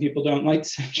side, some people don't like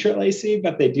central AC,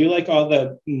 but they do like all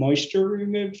the moisture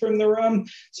removed from the room.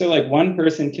 So like one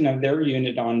person can have their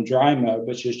unit on dry mode,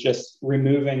 which is just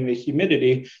removing the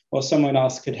humidity, while someone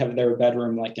else could have their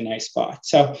bedroom like an ice box.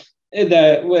 So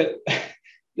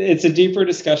it's a deeper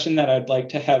discussion that I'd like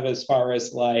to have as far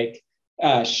as like,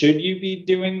 should you be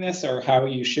doing this or how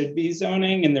you should be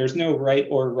zoning? And there's no right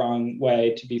or wrong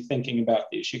way to be thinking about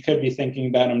these. You could be thinking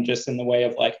about them just in the way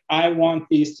of like, I want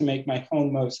these to make my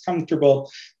home most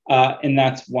comfortable. And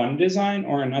that's one design,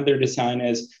 or another design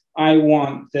is, I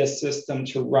want this system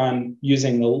to run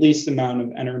using the least amount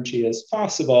of energy as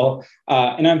possible.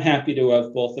 And I'm happy to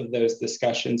have both of those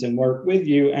discussions and work with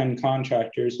you and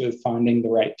contractors with finding the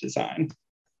right design.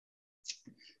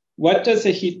 What does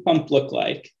a heat pump look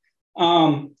like?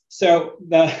 So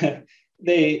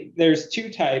there's two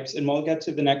types, and we'll get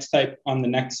to the next type on the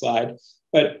next slide,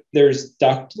 but there's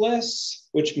ductless,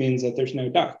 which means that there's no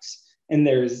ducts. And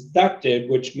there's ducted,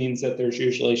 which means that there's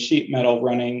usually sheet metal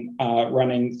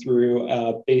running through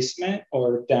a basement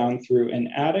or down through an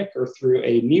attic or through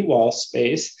a knee wall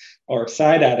space or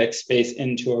side attic space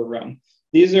into a room.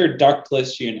 These are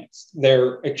ductless units.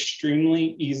 They're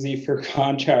extremely easy for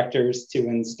contractors to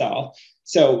install.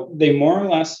 So they more or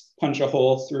less punch a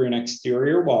hole through an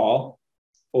exterior wall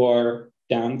or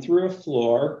down through a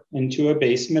floor into a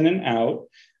basement and out.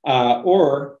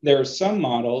 Or there are some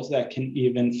models that can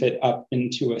even fit up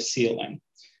into a ceiling.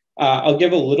 I'll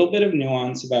give a little bit of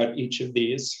nuance about each of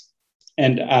these.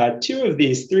 And two of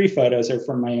these three photos are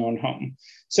from my own home.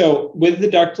 So with the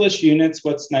ductless units,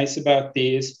 what's nice about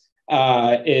these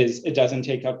is it doesn't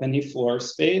take up any floor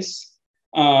space.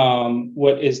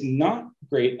 What is not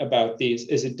great about these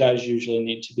is it does usually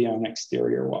need to be on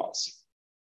exterior walls.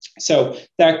 So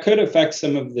that could affect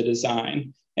some of the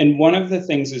design. And one of the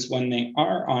things is when they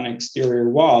are on exterior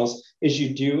walls is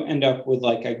you do end up with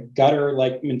like a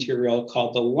gutter-like material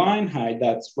called the line hide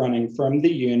that's running from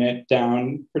the unit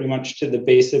down pretty much to the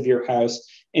base of your house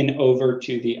and over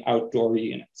to the outdoor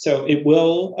unit. So it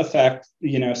will affect,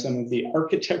 some of the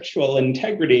architectural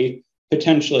integrity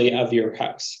potentially of your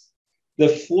house. The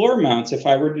floor mounts, if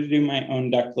I were to do my own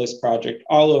ductless project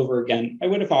all over again, I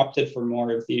would have opted for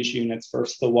more of these units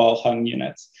versus the wall hung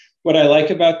units. What I like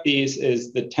about these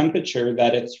is the temperature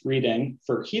that it's reading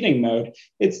for heating mode,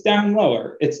 it's down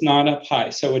lower, it's not up high.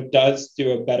 So it does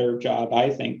do a better job, I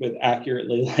think, with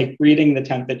accurately like reading the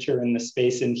temperature in the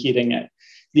space and heating it.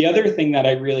 The other thing that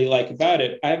I really like about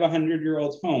it, I have a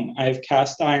 100-year-old home. I have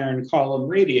cast iron column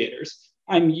radiators.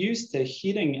 I'm used to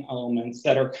heating elements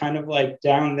that are kind of like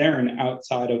down there and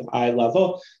outside of eye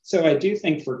level. So I do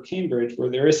think for Cambridge, where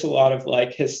there is a lot of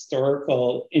like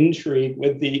historical intrigue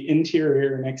with the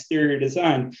interior and exterior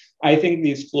design, I think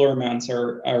these floor mounts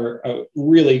are a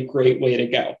really great way to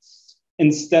go.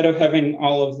 Instead of having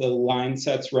all of the line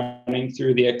sets running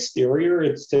through the exterior,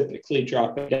 it's typically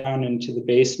dropping down into the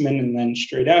basement and then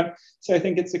straight out. So I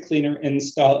think it's a cleaner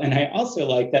install. And I also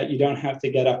like that you don't have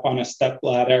to get up on a step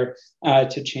ladder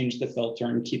to change the filter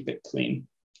and keep it clean.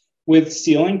 With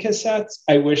ceiling cassettes,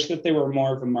 I wish that they were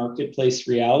more of a marketplace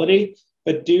reality,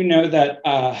 but do know that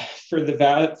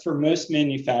for most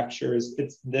manufacturers,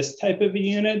 it's this type of a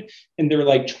unit, and they're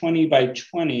like 20 by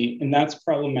 20, and that's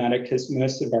problematic because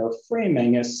most of our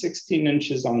framing is 16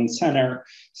 inches on center.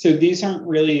 So these aren't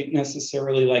really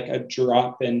necessarily like a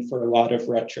drop-in for a lot of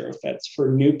retrofits. For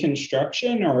new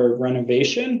construction or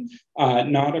renovation,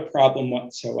 not a problem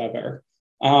whatsoever.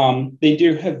 They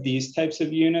do have these types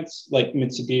of units, like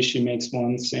Mitsubishi makes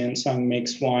one, Samsung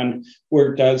makes one,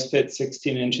 where it does fit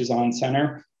 16 inches on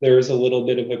center. There is a little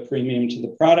bit of a premium to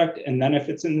the product. And then if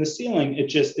it's in the ceiling, it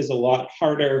just is a lot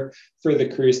harder for the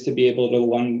crews to be able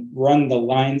to run the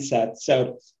line set.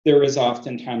 So there is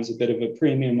oftentimes a bit of a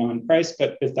premium on price,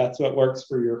 but if that's what works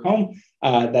for your home,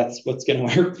 that's what's going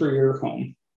to work for your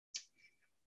home.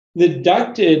 The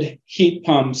ducted heat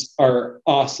pumps are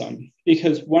awesome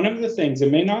because one of the things, it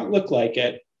may not look like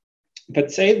it, but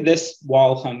say this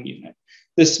wall hung unit,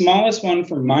 the smallest one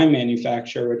from my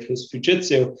manufacturer, which was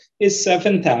Fujitsu, is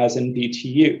 7,000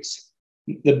 BTUs.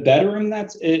 The bedroom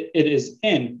that it is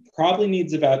in probably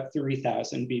needs about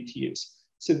 3,000 BTUs.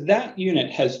 So that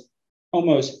unit has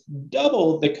almost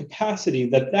double the capacity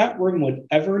that room would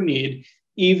ever need,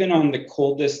 even on the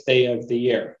coldest day of the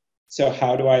year. So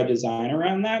how do I design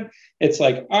around that? It's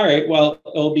like, all right, well,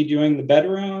 it'll be doing the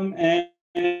bedroom and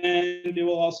it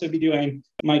will also be doing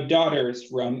my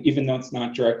daughter's room, even though it's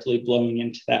not directly blowing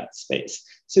into that space.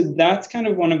 So that's kind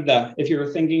of one of the, if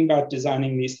you're thinking about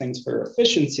designing these things for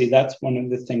efficiency, that's one of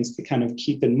the things to kind of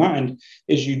keep in mind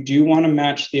is you do want to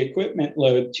match the equipment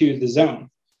load to the zone.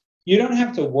 You don't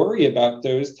have to worry about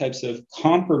those types of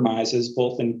compromises,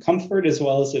 both in comfort as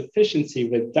well as efficiency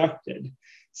with ducted.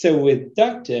 So with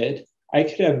ducted, I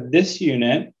could have this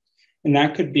unit, and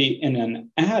that could be in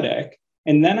an attic,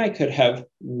 and then I could have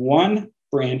one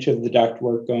branch of the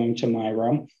ductwork going to my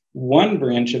room, one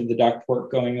branch of the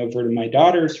ductwork going over to my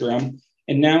daughter's room,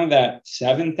 And now that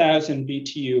 7,000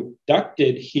 BTU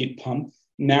ducted heat pump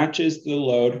matches the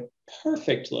load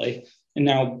perfectly. And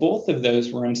now both of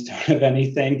those rooms don't have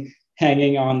anything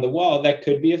hanging on the wall that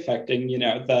could be affecting,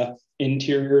 the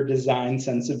interior design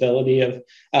sensibility of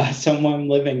someone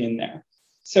living in there.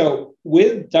 So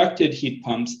with ducted heat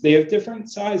pumps, they have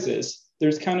different sizes.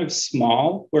 There's kind of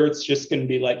small, where it's just going to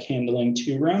be like handling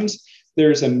 2 rooms.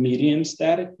 There's a medium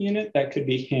static unit that could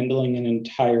be handling an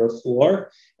entire floor.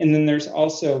 And then there's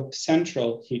also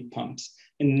central heat pumps,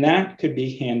 and that could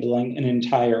be handling an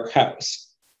entire house.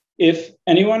 If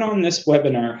anyone on this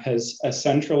webinar has a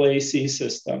central AC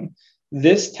system,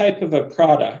 this type of a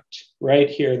product right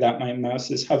here that my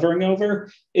mouse is hovering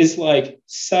over is like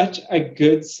such a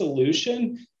good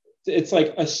solution. It's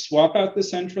like a swap out the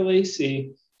central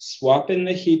AC, swap in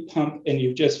the heat pump, and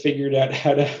you've just figured out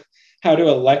how to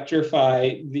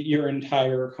electrify your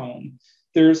entire home.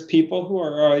 There's people who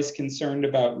are always concerned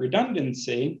about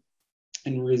redundancy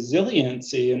and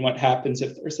resiliency and what happens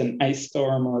if there's an ice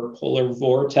storm or a polar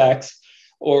vortex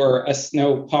or a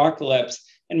snow apocalypse.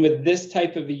 And with this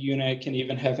type of a unit, it can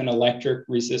even have an electric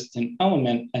resistant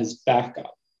element as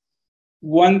backup.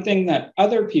 One thing that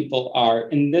other people are,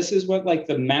 and this is what like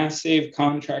the mass save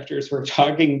contractors were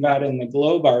talking about in the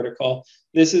Globe article,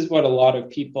 this is what a lot of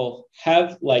people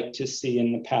have liked to see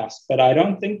in the past, but I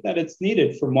don't think that it's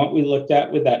needed from what we looked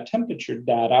at with that temperature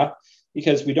data,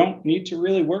 because we don't need to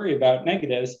really worry about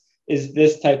negatives, is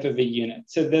this type of a unit.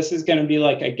 So this is going to be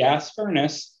like a gas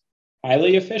furnace,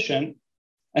 highly efficient,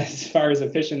 as far as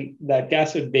efficient that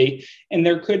gas would be, and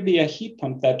there could be a heat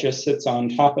pump that just sits on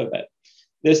top of it.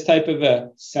 This type of a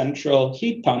central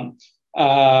heat pump,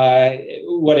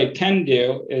 what it can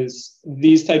do is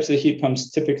these types of heat pumps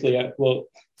typically,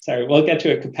 we'll get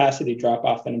to a capacity drop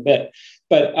off in a bit,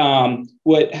 but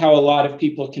how a lot of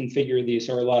people configure these,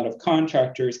 or a lot of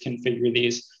contractors configure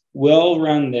these, will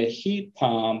run the heat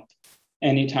pump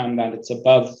anytime that it's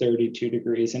above 32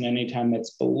 degrees, and anytime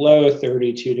it's below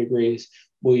 32 degrees,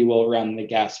 we will run the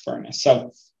gas furnace.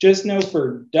 So just know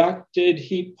for ducted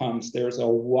heat pumps, there's a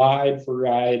wide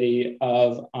variety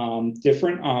of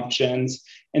different options.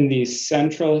 And these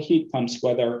central heat pumps,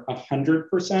 whether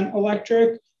 100%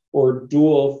 electric or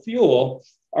dual fuel,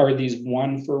 are these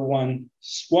 1-for-1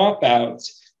 swap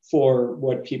outs for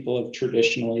what people have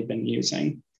traditionally been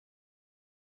using.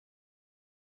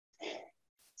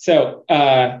 So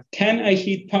can a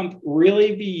heat pump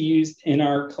really be used in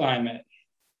our climate?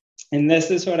 And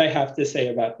this is what I have to say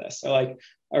about this. So like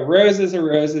a rose is a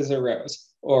rose is a rose,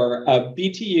 or a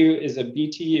BTU is a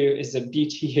BTU is a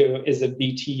BTU is a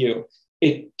BTU.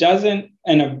 It doesn't,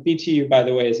 and a BTU, by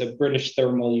the way, is a British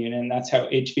thermal unit, and that's how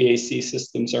HVAC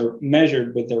systems are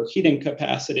measured with their heating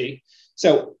capacity.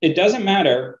 So it doesn't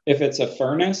matter if it's a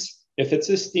furnace, if it's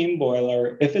a steam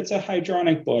boiler, if it's a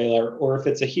hydronic boiler, or if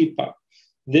it's a heat pump.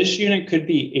 This unit could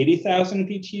be 80,000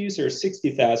 BTUs or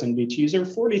 60,000 BTUs or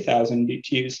 40,000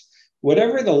 BTUs.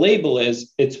 Whatever the label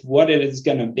is, it's what it is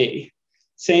going to be.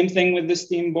 Same thing with the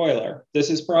steam boiler. This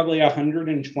is probably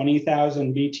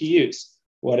 120,000 BTUs.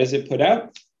 What does it put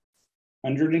out?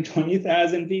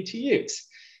 120,000 BTUs.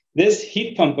 This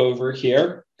heat pump over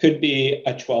here could be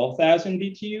a 12,000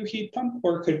 BTU heat pump,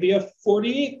 or it could be a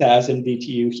 48,000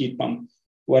 BTU heat pump.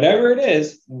 Whatever it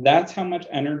is, that's how much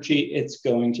energy it's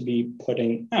going to be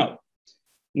putting out.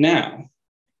 Now,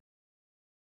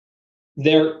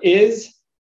 there is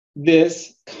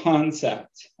this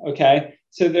concept, okay?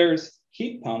 So there's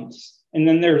heat pumps, and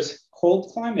then there's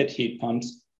cold climate heat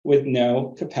pumps with no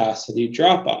capacity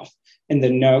drop-off. And the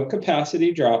no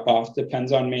capacity drop-off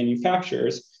depends on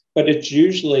manufacturers, but it's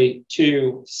usually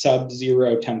to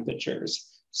sub-zero temperatures.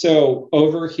 So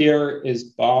over here is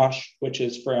Bosch, which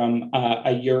is from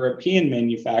a European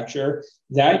manufacturer.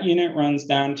 That unit runs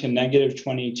down to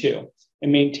 -22. It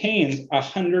maintains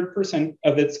 100%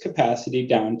 of its capacity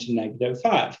down to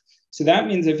 -5. So that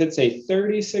means if it's a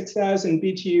 36,000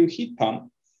 BTU heat pump,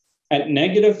 at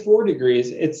 -4 degrees,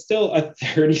 it's still a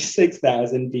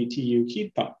 36,000 BTU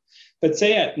heat pump. But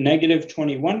say at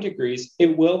 -21 degrees,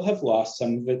 it will have lost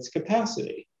some of its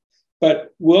capacity.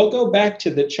 But we'll go back to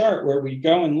the chart where we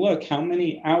go and look how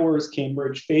many hours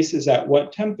Cambridge faces at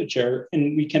what temperature,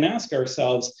 and we can ask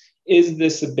ourselves, is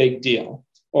this a big deal?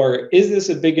 Or is this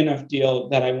a big enough deal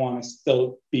that I want to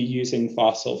still be using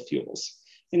fossil fuels?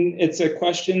 And it's a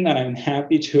question that I'm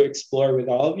happy to explore with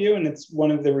all of you. And it's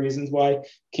one of the reasons why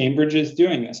Cambridge is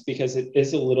doing this, because it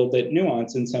is a little bit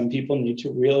nuanced and some people need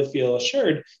to really feel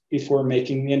assured before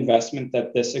making the investment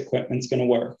that this equipment's going to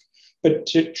work. But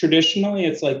traditionally,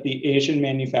 it's like the Asian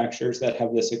manufacturers that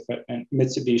have this equipment,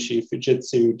 Mitsubishi,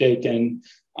 Fujitsu, Daikin,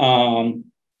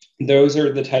 those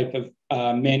are the type of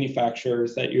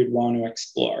manufacturers that you'd want to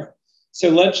explore. So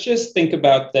let's just think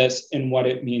about this and what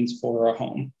it means for a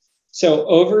home. So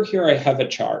over here, I have a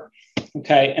chart,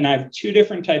 okay? And I have two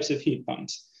different types of heat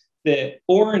pumps. The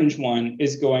orange one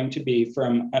is going to be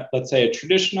from, let's say, a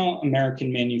traditional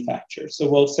American manufacturer. So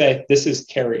we'll say this is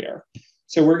Carrier.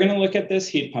 So we're going to look at this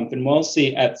heat pump and we'll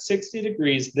see at 60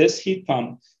 degrees, this heat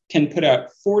pump can put out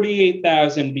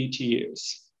 48,000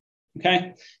 BTUs,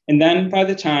 okay? And then by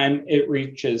the time it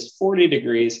reaches 40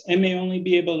 degrees, it may only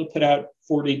be able to put out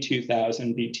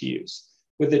 42,000 BTUs.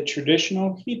 With a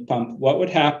traditional heat pump, what would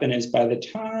happen is by the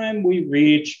time we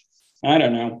reach, I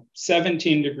don't know,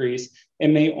 17 degrees, it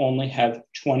may only have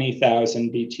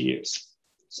 20,000 BTUs.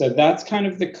 So that's kind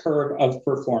of the curve of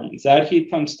performance. That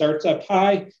heat pump starts up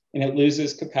high and it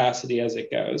loses capacity as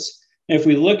it goes. And if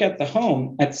we look at the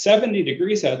home, at 70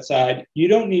 degrees outside, you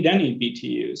don't need any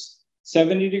BTUs.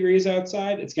 70 degrees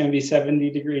outside, it's going to be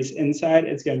 70 degrees inside.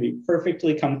 It's going to be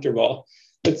perfectly comfortable.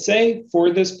 But say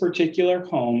for this particular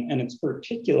home and its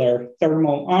particular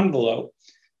thermal envelope,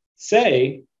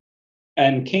 say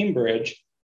in Cambridge,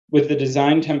 with the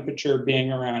design temperature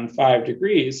being around 5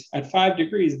 degrees, at 5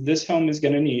 degrees, this home is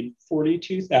going to need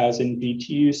 42,000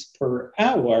 BTUs per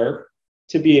hour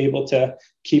to be able to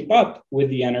keep up with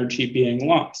the energy being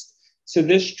lost. So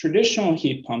this traditional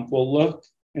heat pump will look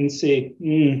and see,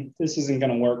 this isn't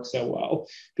going to work so well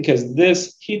because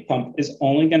this heat pump is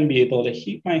only going to be able to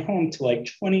heat my home to like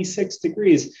 26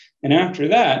 degrees. And after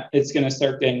that, it's going to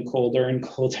start getting colder and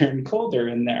colder and colder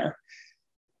in there.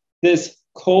 This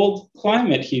cold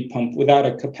climate heat pump without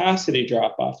a capacity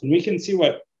drop off, and we can see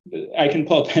what I can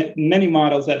pull up many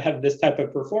models that have this type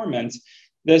of performance.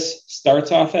 This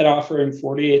starts off at offering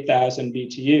 48,000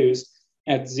 BTUs.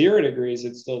 At 0 degrees,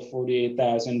 it's still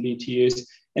 48,000 BTUs.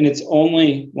 And it's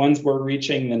only once we're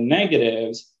reaching the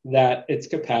negatives that its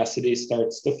capacity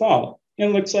starts to fall. It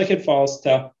looks like it falls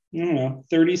to,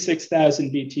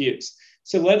 36,000 BTUs.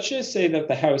 So let's just say that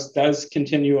the house does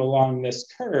continue along this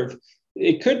curve.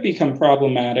 It could become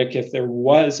problematic if there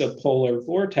was a polar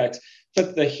vortex,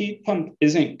 but the heat pump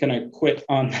isn't going to quit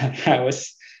on that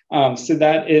house. So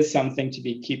that is something to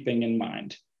be keeping in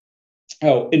mind.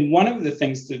 Oh, and one of the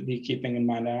things to be keeping in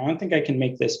mind, and I don't think I can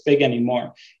make this big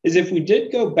anymore, is if we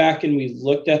did go back and we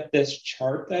looked at this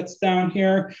chart that's down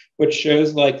here, which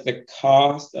shows like the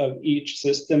cost of each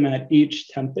system at each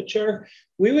temperature,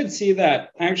 we would see that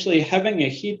actually having a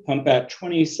heat pump at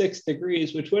 26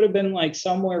 degrees, which would have been like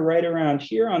somewhere right around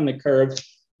here on the curve,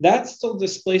 that's still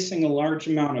displacing a large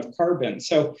amount of carbon.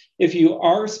 So if you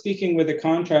are speaking with a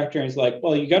contractor and it's like,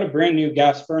 well, you got a brand new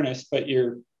gas furnace, but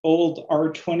your old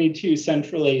R22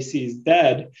 central AC is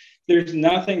dead, there's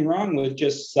nothing wrong with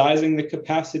just sizing the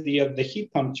capacity of the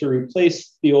heat pump to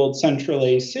replace the old central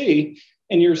AC,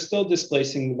 and you're still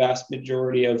displacing the vast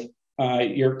majority of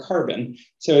your carbon.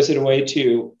 So is it a way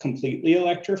to completely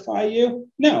electrify you?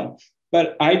 No.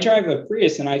 But I drive a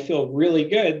Prius and I feel really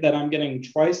good that I'm getting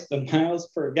twice the miles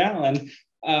per gallon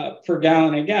of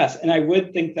gas. And I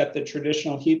would think that the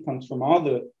traditional heat pumps from all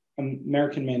the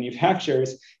American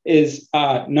manufacturers is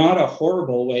not a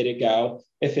horrible way to go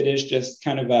if it is just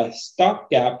kind of a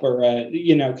stopgap or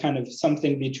kind of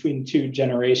something between two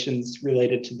generations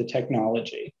related to the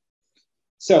technology.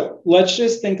 So let's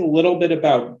just think a little bit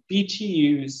about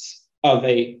BTUs of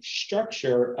a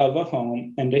structure of a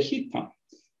home and a heat pump.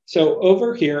 So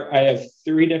over here, I have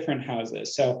 3 different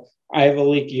houses. So I have a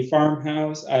leaky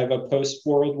farmhouse, I have a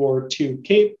post-World War II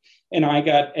Cape, and I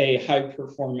got a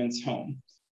high-performance home.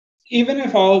 Even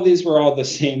if all of these were all the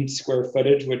same square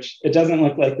footage, which it doesn't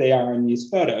look like they are in these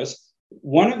photos,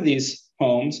 one of these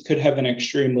homes could have an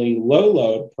extremely low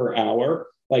load per hour,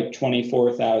 like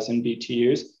 24,000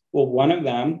 BTUs. Well, one of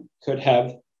them could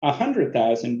have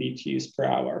 100,000 BTUs per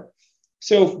hour.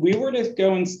 So if we were to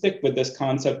go and stick with this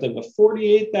concept of a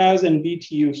 48,000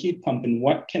 BTU heat pump and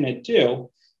what can it do?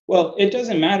 Well, it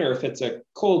doesn't matter if it's a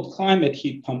cold climate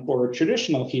heat pump or a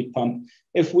traditional heat pump.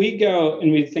 If we go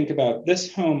and we think about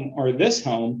this home or this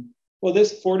home, well,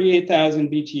 this 48,000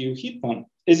 BTU heat pump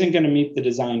isn't going to meet the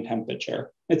design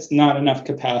temperature. It's not enough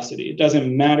capacity. It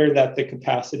doesn't matter that the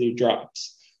capacity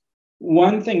drops.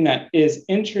 One thing that is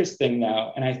interesting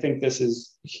though, and I think this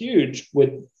is huge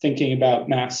with thinking about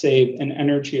mass save and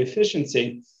energy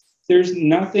efficiency, there's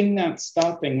nothing that's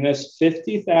stopping this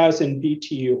 50,000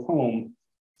 BTU home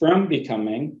from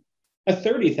becoming a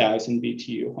 30,000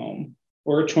 BTU home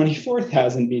or a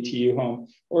 24,000 BTU home,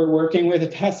 or working with a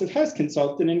passive house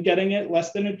consultant and getting it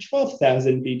less than a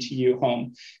 12,000 BTU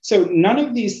home. So none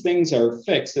of these things are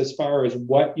fixed as far as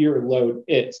what your load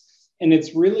is. And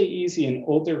it's really easy in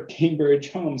older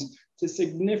Cambridge homes to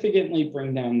significantly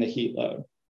bring down the heat load.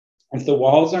 If the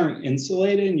walls aren't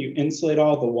insulated and you insulate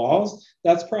all the walls,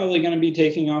 that's probably going to be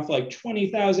taking off like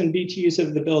 20,000 BTUs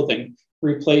of the building.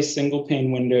 Replace single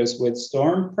pane windows with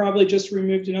storm, probably just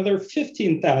removed another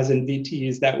 15,000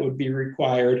 BTUs that would be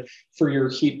required for your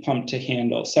heat pump to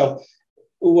handle. So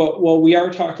while we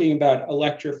are talking about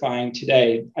electrifying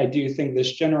today, I do think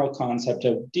this general concept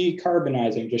of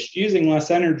decarbonizing, just using less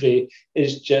energy,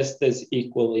 is just as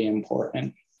equally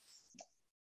important.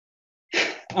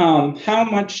 How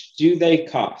much do they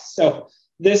cost? So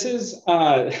this is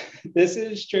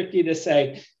tricky to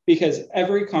say because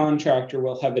every contractor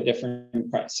will have a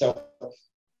different price. So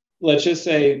let's just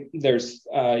say there's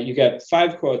you get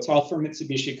 5 quotes, all from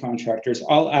Mitsubishi contractors,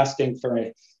 all asking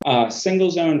for a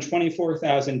single zone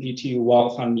 24,000 BTU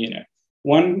wall hung unit.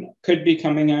 One could be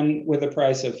coming in with a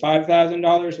price of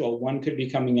 $5,000, while one could be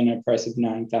coming in at a price of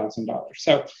 $9,000.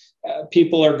 So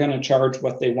people are going to charge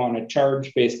what they want to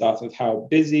charge based off of how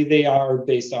busy they are,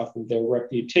 based off of their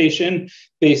reputation,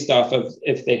 based off of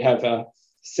if they have a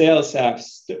sales staff,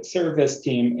 service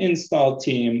team, install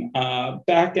team,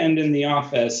 back end in the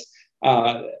office.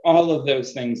 All of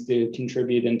those things do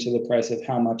contribute into the price of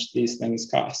how much these things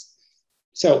cost.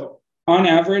 So on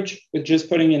average, with just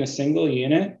putting in a single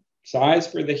unit, size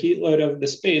for the heat load of the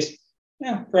space,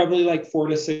 yeah, probably like $4,000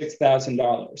 to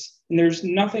 $6,000. And there's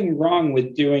nothing wrong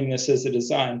with doing this as a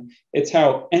design. It's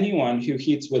how anyone who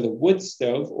heats with a wood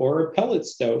stove or a pellet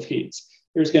stove heats.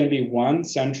 There's going to be one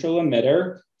central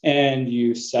emitter, and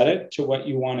you set it to what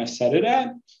you want to set it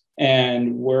at.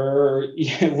 And where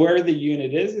the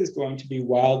unit is going to be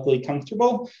wildly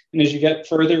comfortable. And as you get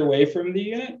further away from the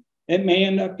unit, it may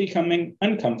end up becoming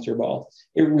uncomfortable.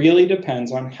 It really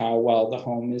depends on how well the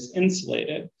home is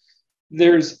insulated.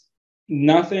 There's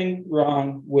nothing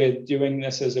wrong with doing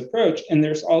this as an approach. And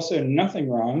there's also nothing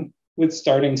wrong with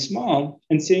starting small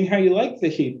and seeing how you like the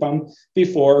heat pump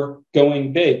before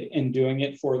going big and doing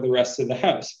it for the rest of the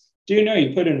house. Do you know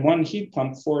you put in one heat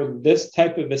pump for this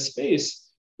type of a space,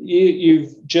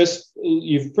 you've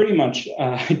pretty much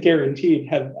guaranteed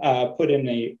have put in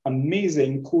an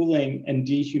amazing cooling and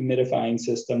dehumidifying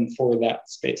system for that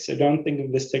space. So don't think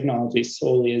of this technology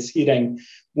solely as heating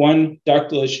one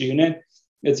ductless unit.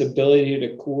 Its ability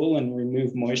to cool and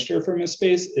remove moisture from a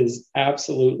space is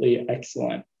absolutely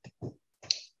excellent.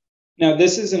 Now,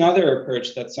 this is another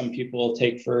approach that some people will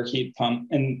take for a heat pump.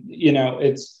 And,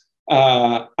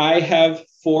 I have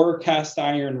 4 cast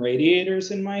iron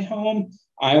radiators in my home.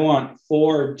 I want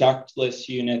 4 ductless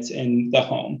units in the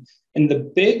home. And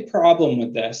the big problem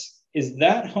with this is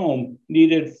that home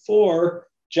needed 4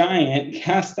 giant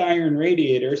cast iron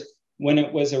radiators when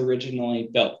it was originally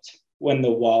built. When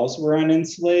the walls were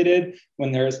uninsulated,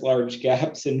 when there's large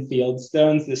gaps in field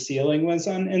stones, the ceiling was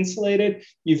uninsulated,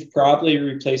 you've probably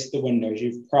replaced the windows,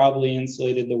 you've probably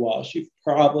insulated the walls, you've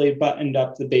probably buttoned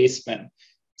up the basement.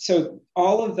 So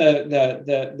all of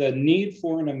the need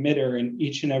for an emitter in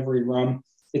each and every room,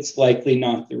 it's likely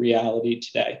not the reality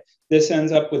today. This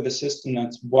ends up with a system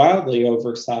that's wildly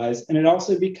oversized, and it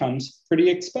also becomes pretty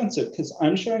expensive because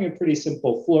I'm showing a pretty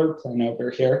simple floor plan over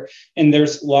here. And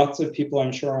there's lots of people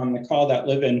I'm sure on the call that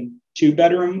live in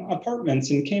 2-bedroom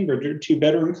apartments in Cambridge or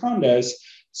 2-bedroom condos.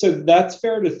 So that's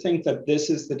fair to think that this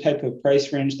is the type of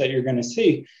price range that you're going to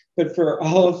see. But for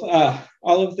all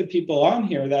of the people on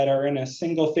here that are in a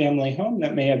single family home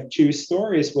that may have 2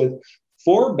 stories with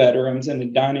 4 bedrooms and a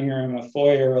dining room, a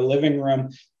foyer, a living room,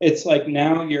 it's like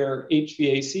now your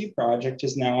HVAC project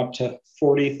is now up to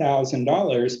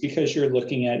 $40,000 because you're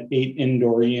looking at 8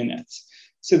 indoor units.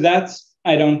 So that's,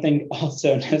 I don't think,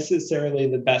 also necessarily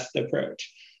the best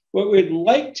approach. What we'd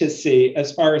like to see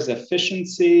as far as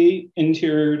efficiency,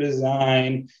 interior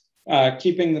design,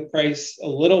 keeping the price a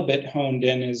little bit honed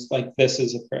in is like this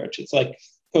is approach. It's like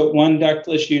put 1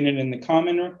 ductless unit in the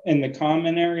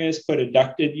common areas, put a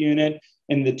ducted unit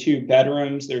in the 2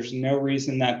 bedrooms. There's no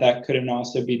reason that couldn't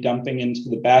also be dumping into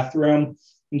the bathroom.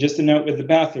 And just a note with the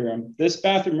bathroom, this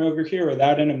bathroom over here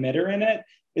without an emitter in it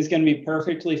is going to be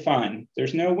perfectly fine.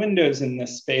 There's no windows in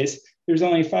this space. There's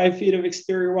only 5 feet of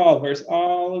exterior wall versus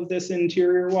all of this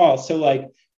interior wall. So like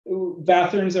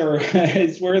bathrooms are,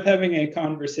 it's worth having a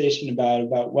conversation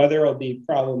about whether it'll be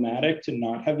problematic to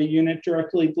not have a unit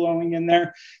directly blowing in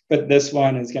there, but this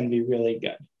one is going to be really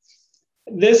good.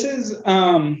 This is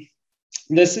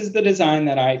the design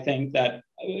that I think that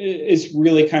is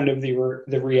really kind of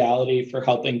the reality for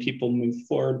helping people move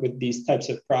forward with these types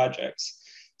of projects.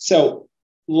 So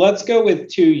let's go with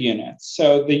 2 units.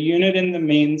 So the unit in the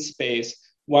main space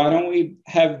why don't we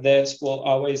have this? We'll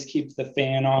always keep the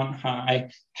fan on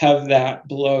high, have that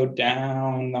blow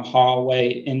down the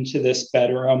hallway into this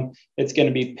bedroom. It's going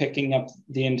to be picking up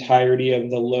the entirety of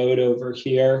the load over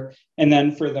here. And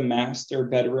then for the master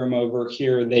bedroom over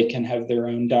here, they can have their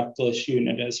own ductless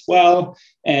unit as well.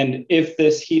 And if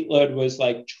this heat load was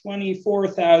like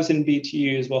 24,000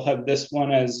 BTUs, we'll have this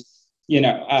one as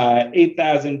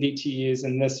 8,000 BTUs,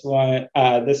 and this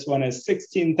one is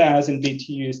 16,000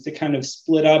 BTUs, to kind of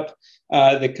split up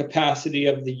the capacity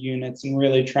of the units and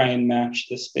really try and match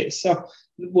the space. So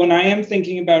when I am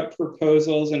thinking about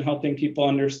proposals and helping people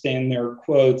understand their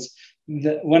quotes,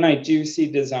 when I do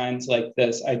see designs like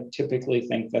this, I typically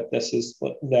think that this is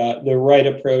the right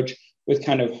approach, with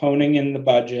kind of honing in the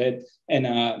budget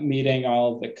and meeting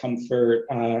all of the comfort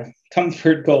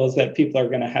goals that people are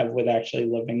going to have with actually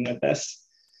living with this.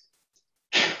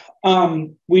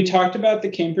 We talked about the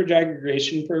Cambridge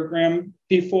aggregation program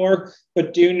before,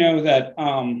 but do know that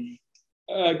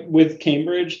with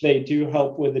Cambridge, they do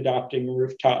help with adopting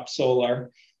rooftop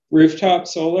solar. Rooftop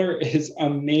solar is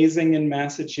amazing in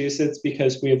Massachusetts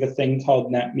because we have a thing called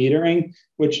net metering,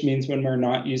 which means when we're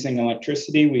not using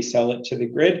electricity, we sell it to the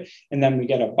grid, and then we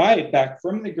get to buy it back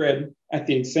from the grid at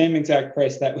the same exact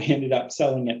price that we ended up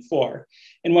selling it for.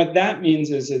 And what that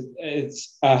means is it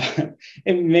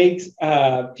makes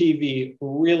PV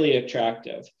really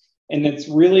attractive. And it's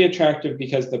really attractive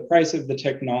because the price of the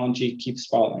technology keeps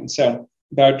falling. So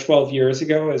about 12 years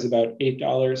ago, it was about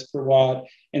 $8 per watt.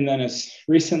 And then as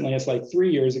recently as like 3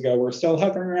 years ago, we're still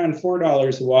hovering around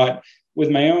 $4 a watt. With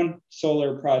my own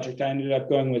solar project, I ended up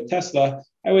going with Tesla.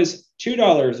 I was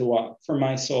 $2 a watt for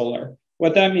my solar.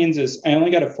 What that means is I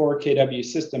only got a 4 kW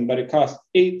system, but it cost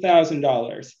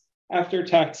 $8,000. After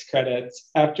tax credits,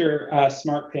 after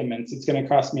smart payments, it's going to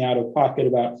cost me out of pocket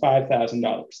about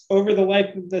 $5,000 over the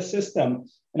life of the system.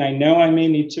 And I know I may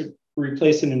need to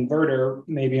replace an inverter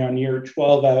maybe on year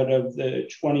 12 out of the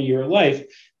 20-year life.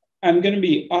 I'm going to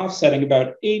be offsetting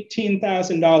about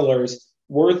 $18,000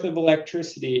 worth of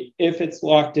electricity if it's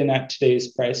locked in at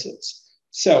today's prices.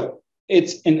 So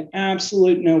it's an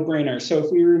absolute no-brainer. So if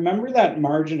we remember that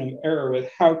margin of error with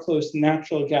how close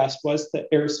natural gas was to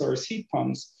air source heat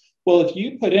pumps, well, if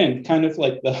you put in kind of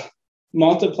like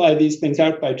multiply these things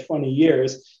out by 20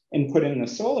 years and put in the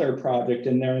solar project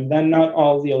in there, and then not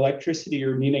all the electricity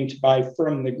you're needing to buy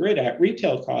from the grid at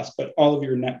retail cost, but all of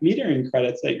your net metering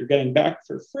credits that you're getting back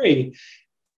for free,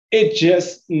 it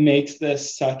just makes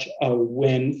this such a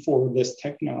win for this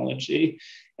technology.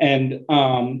 And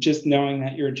just knowing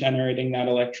that you're generating that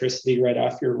electricity right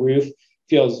off your roof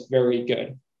feels very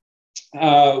good.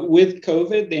 With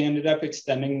COVID, they ended up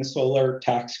extending the solar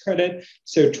tax credit.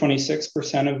 So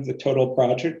 26% of the total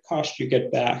project cost you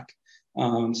get back.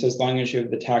 So as long as you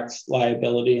have the tax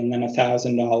liability, and then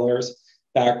 $1,000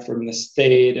 back from the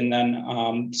state, and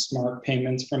then smart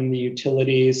payments from the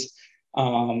utilities,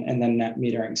 and then net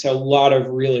metering. So a lot of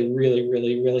really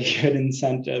good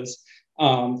incentives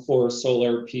for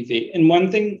solar PV. And one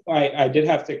thing, I did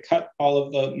have to cut all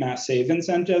of the Mass Save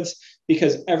incentives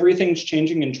because everything's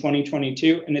changing in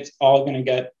 2022, and it's all going to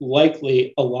get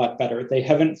likely a lot better. They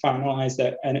haven't finalized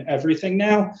that and everything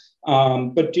now,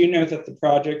 but do know that the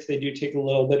projects, they do take a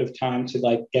little bit of time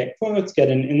to get quotes, get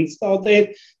an install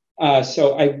date.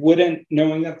 So I wouldn't,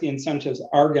 knowing that the incentives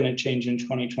are going to change in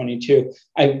 2022,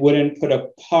 I wouldn't put a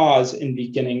pause in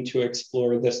beginning to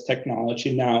explore this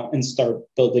technology now and start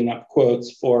building up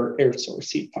quotes for air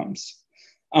source heat pumps.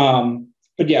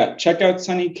 But yeah, check out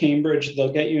Sunny Cambridge.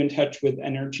 They'll get you in touch with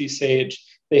Energy Sage.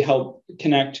 They help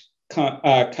connect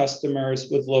customers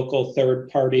with local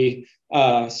third-party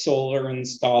solar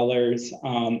installers.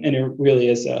 And it really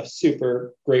is a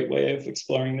super great way of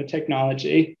exploring the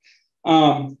technology.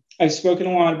 I've spoken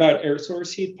a lot about air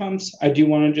source heat pumps. I do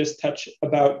want to just touch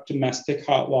about domestic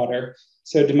hot water.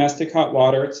 So domestic hot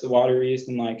water, it's the water used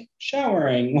in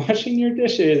showering, washing your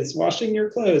dishes, washing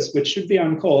your clothes, which should be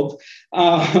on cold.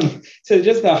 So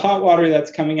just the hot water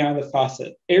that's coming out of the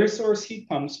faucet. Air source heat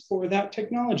pumps for that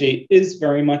technology is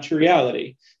very much a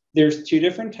reality. There's two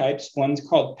different types. One's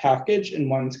called package and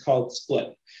one's called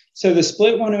split. So the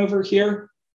split one over here,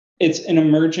 it's an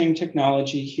emerging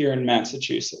technology here in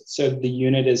Massachusetts. So the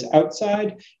unit is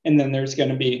outside, and then there's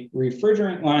going to be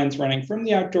refrigerant lines running from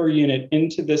the outdoor unit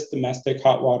into this domestic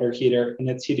hot water heater, and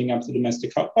it's heating up the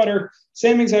domestic hot water,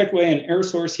 same exact way an air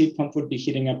source heat pump would be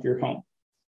heating up your home.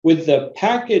 With the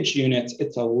package units,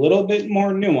 it's a little bit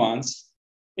more nuanced.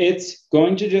 It's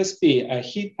going to just be a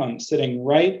heat pump sitting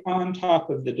right on top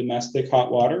of the domestic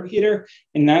hot water heater,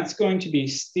 and that's going to be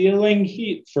stealing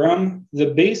heat from the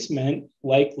basement,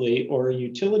 likely, or a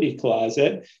utility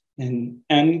closet, an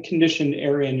unconditioned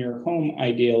area in your home,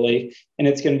 ideally, and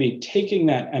it's going to be taking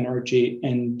that energy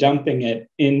and dumping it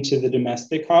into the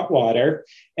domestic hot water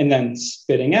and then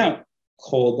spitting out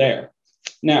cold air.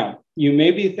 Now, you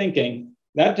may be thinking,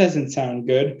 that doesn't sound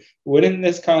good. Wouldn't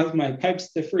this cause my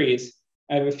pipes to freeze?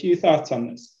 I have a few thoughts on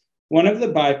this. One of the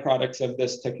byproducts of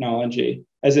this technology,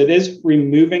 as it is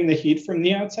removing the heat from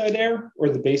the outside air or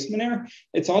the basement air,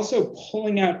 it's also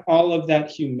pulling out all of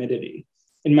that humidity.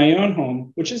 In my own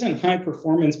home, which isn't high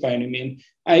performance by any means,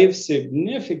 I have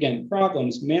significant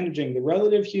problems managing the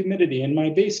relative humidity in my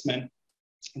basement.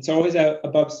 It's always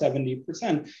above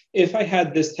 70%. If I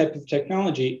had this type of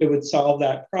technology, it would solve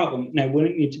that problem, and I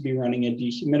wouldn't need to be running a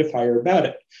dehumidifier about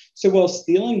it. So while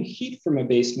stealing heat from a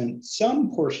basement some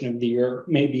portion of the year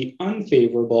may be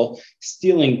unfavorable,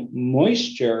 stealing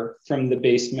moisture from the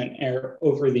basement air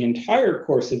over the entire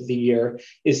course of the year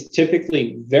is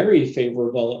typically very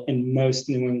favorable in most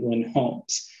New England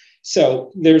homes.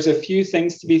 So there's a few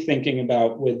things to be thinking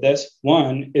about with this.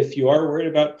 One, if you are worried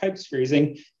about pipes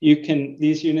freezing,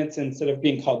 these units, instead of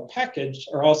being called packaged,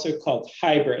 are also called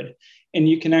hybrid. And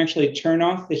you can actually turn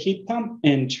off the heat pump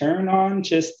and turn on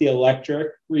just the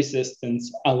electric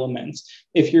resistance elements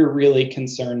if you're really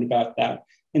concerned about that.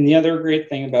 And the other great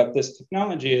thing about this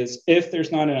technology is if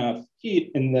there's not enough heat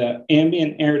in the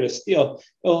ambient air to steal,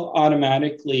 it'll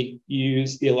automatically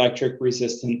use the electric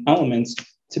resistant elements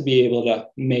to be able to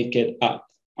make it up.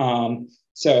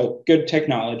 So good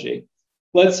technology.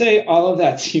 Let's say all of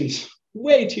that seems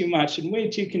way too much and way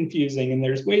too confusing, and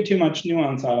there's way too much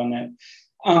nuance on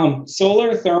it.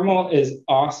 Solar thermal is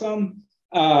awesome.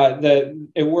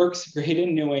 It works great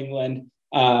in New England.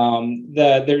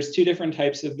 There's two different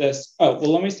types of this. Oh,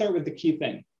 well, let me start with the key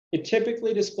thing. It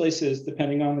typically displaces,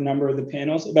 depending on the number of the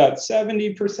panels, about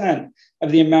 70% of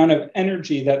the amount of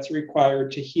energy that's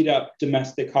required to heat up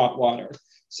domestic hot water.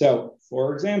 So,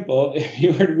 for example, if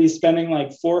you were to be spending like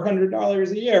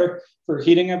 $400 a year for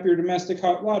heating up your domestic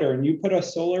hot water, and you put a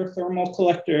solar thermal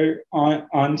collector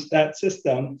onto that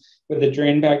system with a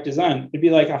drain back design, it'd be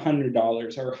like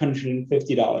 $100 or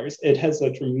 $150. It has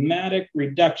a dramatic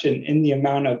reduction in the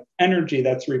amount of energy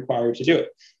that's required to do it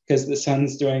because the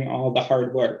sun's doing all the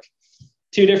hard work.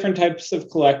 Two different types of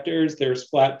collectors. There's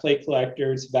flat plate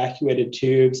collectors, evacuated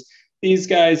tubes. These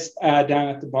guys down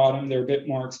at the bottom, they're a bit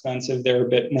more expensive. They're a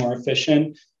bit more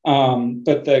efficient.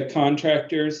 But the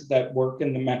contractors that work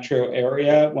in the metro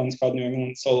area, one's called New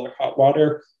England Solar Hot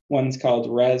Water, one's called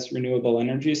RES, Renewable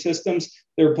Energy Systems.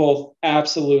 They're both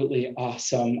absolutely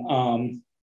awesome.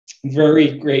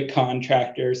 Very great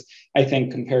contractors, I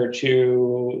think, compared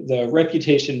to the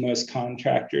reputation most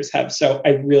contractors have. So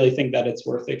I really think that it's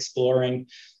worth exploring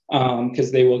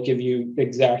because they will give you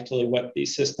exactly what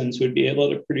these systems would be able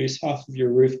to produce off of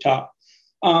your rooftop.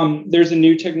 There's a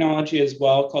new technology as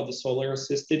well called the solar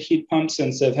assisted heat pumps.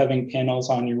 Instead of having panels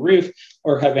on your roof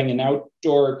or having an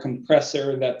outdoor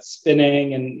compressor that's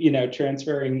spinning and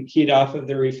transferring heat off of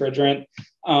the refrigerant,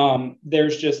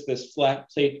 there's just this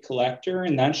flat plate collector,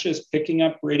 and that's just picking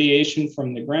up radiation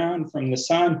from the ground, from the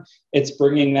sun. It's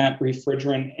bringing that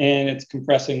refrigerant in, it's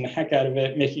compressing the heck out of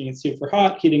it, making it super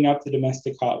hot, heating up the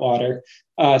domestic hot water.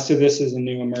 So this is a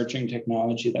new emerging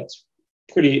technology that's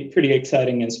pretty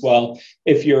exciting as well.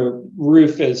 If your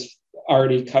roof is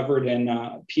already covered in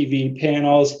PV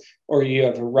panels, or you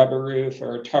have a rubber roof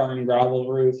or a tar and gravel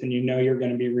roof, and you're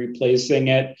going to be replacing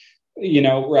it,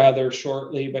 rather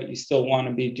shortly, but you still want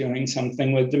to be doing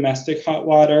something with domestic hot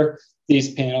water,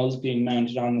 these panels being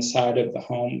mounted on the side of the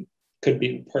home could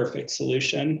be the perfect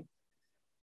solution.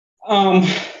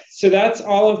 So that's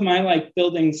all of my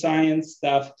building science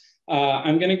stuff.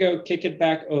 I'm going to go kick it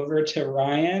back over to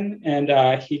Ryan,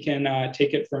 and he can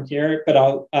take it from here, but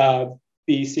I'll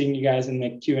be seeing you guys in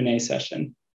the Q&A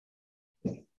session.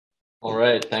 All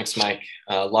right, thanks, Mike.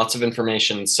 Lots of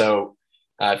information. So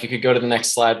if you could go to the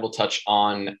next slide, we'll touch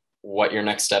on what your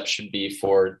next steps should be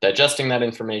for digesting that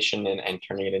information and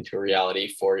turning it into a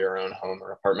reality for your own home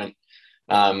or apartment.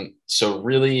 So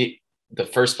really, the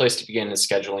first place to begin is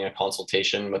scheduling a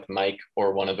consultation with Mike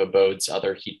or one of Abode's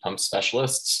other heat pump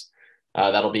specialists.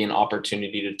 That'll be an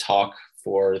opportunity to talk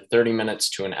for 30 minutes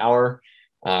to an hour.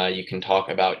 You can talk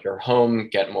about your home,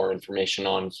 get more information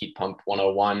on Heat Pump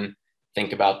 101,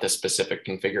 think about the specific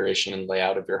configuration and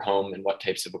layout of your home and what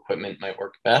types of equipment might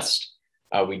work best.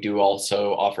 We do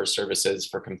also offer services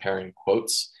for comparing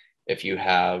quotes. If you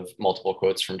have multiple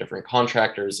quotes from different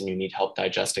contractors and you need help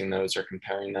digesting those or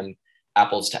comparing them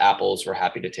apples to apples, we're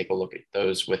happy to take a look at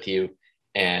those with you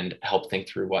and help think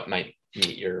through what might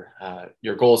meet your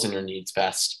goals and your needs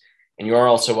best. And you are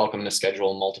also welcome to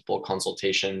schedule multiple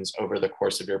consultations over the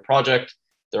course of your project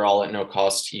They're all at no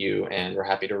cost to you, and we're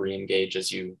happy to re-engage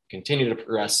as you continue to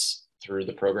progress through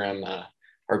the program.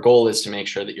 Our goal is to make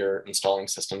sure that you're installing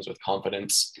systems with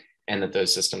confidence and that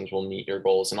those systems will meet your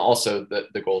goals, and also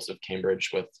the goals of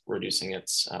Cambridge with reducing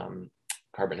its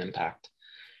carbon impact.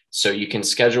 So you can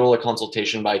schedule a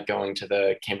consultation by going to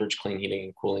the Cambridge Clean Heating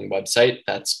and Cooling website.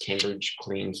 That's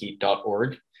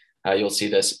cambridgecleanheat.org. You'll see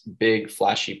this big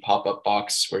flashy pop-up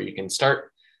box where you can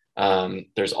start.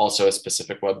 There's also a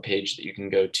specific web page that you can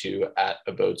go to at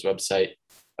Abode's website,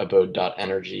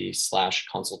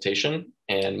 abode.energy/consultation.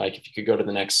 And Mike, if you could go to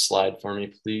the next slide for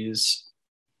me, please.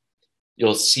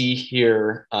 You'll see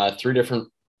here 3 different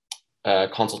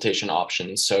consultation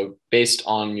options. So based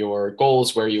on your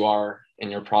goals, where you are in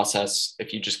your process,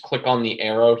 if you just click on the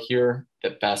arrow here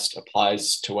that best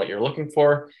applies to what you're looking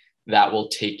for, that will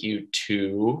take you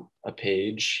to a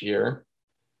page here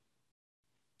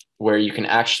where you can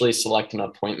actually select an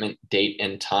appointment date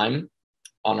and time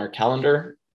on our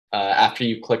calendar. After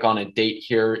you click on a date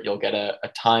here, you'll get a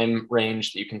time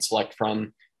range that you can select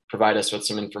from, provide us with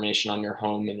some information on your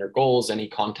home and your goals, any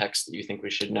context that you think we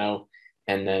should know,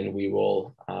 and then we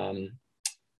will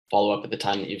follow up at the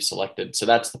time that you've selected. So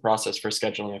that's the process for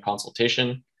scheduling a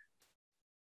consultation.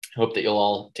 I hope that you'll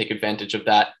all take advantage of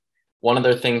that. One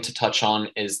other thing to touch on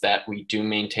is that we do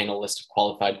maintain a list of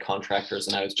qualified contractors,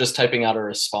 and I was just typing out a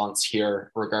response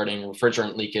here regarding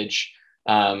refrigerant leakage.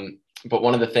 But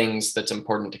one of the things that's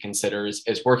important to consider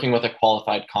is working with a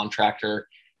qualified contractor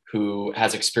who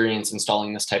has experience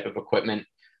installing this type of equipment,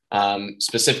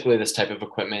 specifically this type of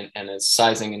equipment, and is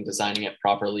sizing and designing it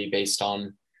properly based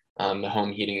on the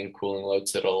home heating and cooling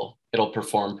loads that it'll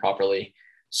perform properly.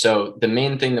 So the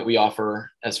main thing that we offer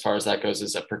as far as that goes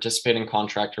is a participating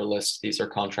contractor list. These are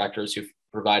contractors who've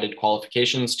provided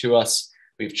qualifications to us.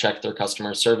 We've checked their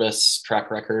customer service track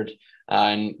record,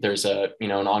 and there's an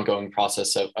ongoing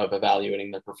process of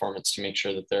evaluating their performance to make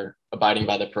sure that they're abiding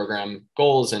by the program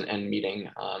goals and meeting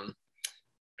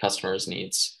customers'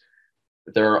 needs.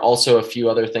 There are also a few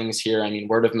other things here. I mean,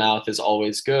 word of mouth is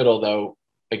always good, although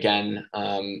again,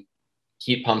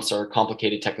 heat pumps are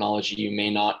complicated technology. You may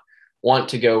not want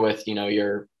to go with,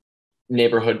 your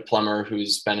neighborhood plumber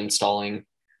who's been installing,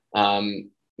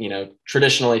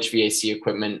 traditional HVAC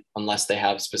equipment unless they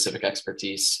have specific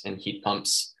expertise in heat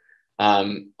pumps.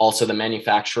 Also the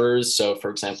manufacturers. So for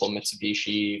example,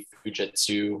 Mitsubishi,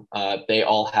 Fujitsu, they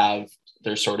all have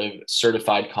their sort of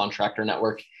certified contractor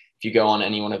network. If you go on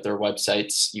any one of their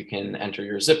websites, you can enter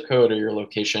your zip code or your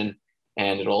location,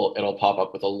 and it'll pop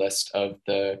up with a list of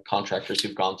the contractors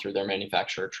who've gone through their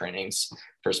manufacturer trainings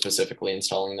for specifically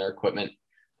installing their equipment.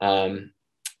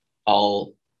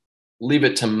 I'll leave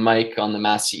it to Mike on the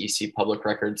Mass CEC public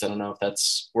records. I don't know if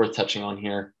that's worth touching on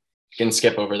here. You can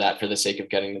skip over that for the sake of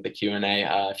getting to the Q&A.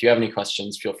 If you have any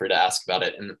questions, feel free to ask about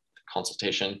it in the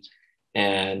consultation.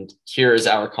 And here is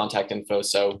our contact info.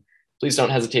 So please don't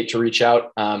hesitate to reach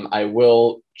out. I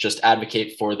will just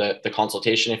advocate for the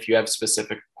consultation. If you have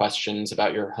specific questions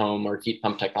about your home or heat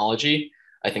pump technology,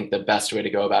 I think the best way to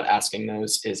go about asking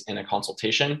those is in a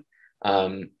consultation.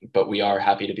 But we are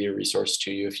happy to be a resource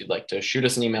to you if you'd like to shoot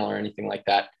us an email or anything like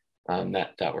that.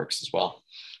 That works as well.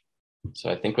 So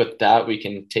I think with that, we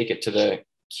can take it to the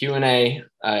Q&A.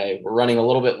 We're running a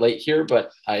little bit late here,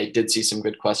 but I did see some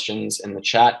good questions in the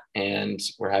chat, and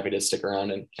we're happy to stick around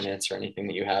and answer anything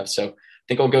that you have. So I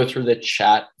think I'll go through the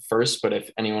chat first, but if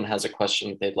anyone has a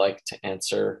question they'd like to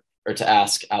answer or to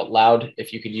ask out loud,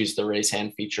 if you could use the raise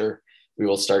hand feature, we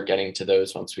will start getting to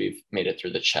those once we've made it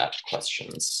through the chat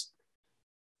questions.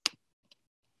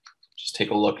 Just take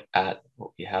a look at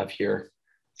what we have here.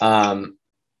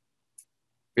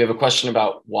 We have a question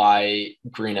about why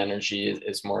green energy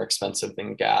is more expensive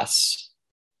than gas.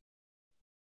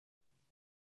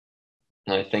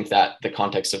 And I think that the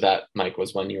context of that, Mike,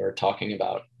 was when you were talking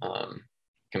about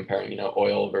comparing,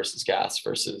 oil versus gas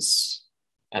versus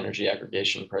energy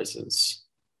aggregation prices.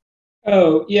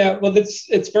 Oh, yeah. Well,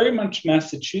 it's very much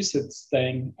Massachusetts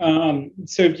thing.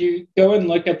 So if you go and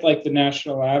look at like the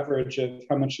national average of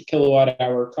how much a kilowatt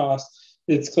hour costs,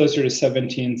 it's closer to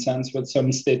 17 cents, with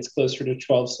some states closer to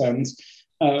 12 cents.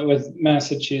 With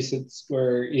Massachusetts,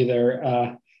 we're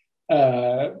either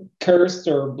cursed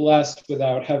or blessed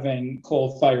without having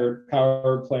coal-fired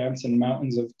power plants and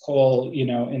mountains of coal,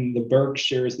 in the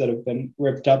Berkshires that have been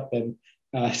ripped up and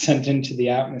sent into the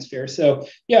atmosphere. So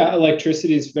yeah,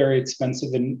 electricity is very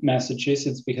expensive in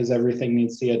Massachusetts because everything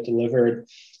needs to get delivered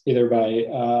either by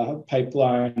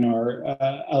pipeline or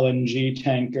LNG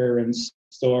tanker and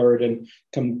stored and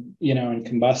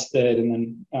combusted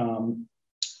and then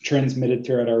transmitted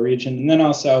throughout our region. And then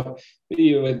also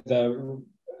with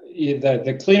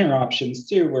the cleaner options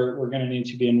too, we're going to need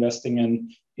to be investing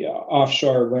in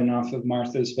offshore wind off of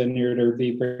Martha's Vineyard, or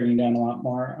be bringing down a lot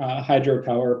more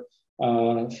hydropower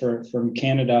from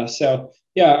Canada. So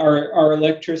yeah, our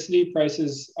electricity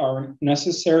prices aren't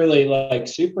necessarily like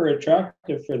super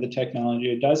attractive for the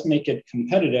technology. It does make it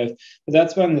competitive, but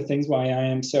that's one of the things why I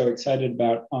am so excited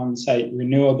about on-site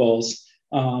renewables,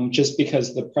 just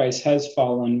because the price has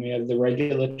fallen. We have the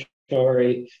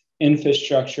regulatory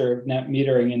infrastructure of net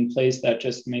metering in place that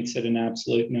just makes it an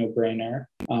absolute no-brainer.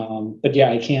 But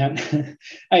yeah, I can't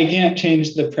I can't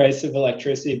change the price of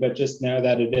electricity, but just know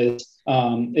that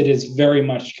it is very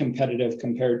much competitive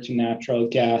compared to natural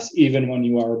gas, even when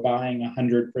you are buying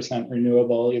 100%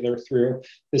 renewable, either through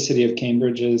the City of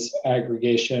Cambridge's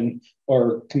aggregation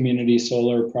or community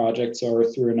solar projects, or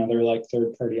through another like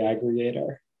third-party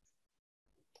aggregator.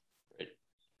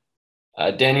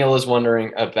 Daniel is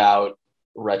wondering about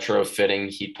retrofitting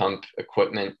heat pump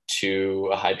equipment to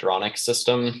a hydronic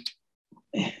system.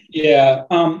 Yeah,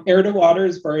 air to water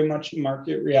is very much a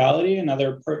market reality in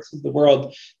other parts of the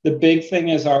world. The big thing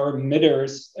is our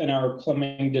emitters and our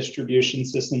plumbing distribution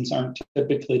systems aren't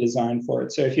typically designed for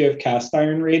it. So if you have cast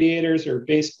iron radiators or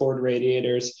baseboard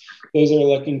radiators, those are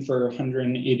looking for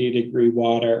 180-degree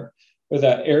water. With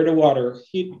an air to water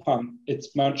heat pump,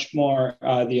 it's much more,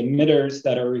 the emitters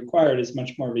that are required is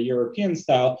much more of a European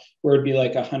style, where it'd be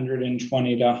like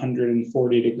 120 to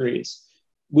 140 degrees.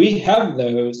 We have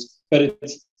those, but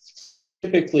it's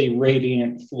typically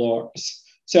radiant floors.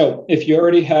 So if you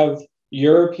already have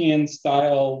European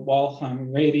style wall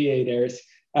hung radiators,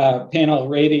 panel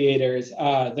radiators,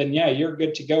 then yeah, you're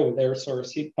good to go with air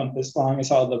source heat pump, as long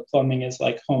as all the plumbing is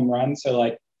like home run. So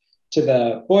like to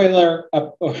the boiler,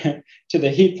 up or to the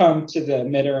heat pump, to the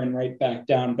emitter, and right back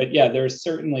down. But yeah, there's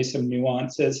certainly some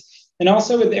nuances. And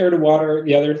also with air to water,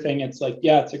 the other thing, it's like,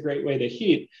 yeah, it's a great way to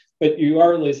heat, but you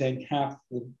are losing half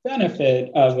the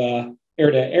benefit of a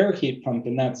air to air heat pump,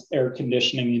 and that's air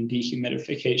conditioning and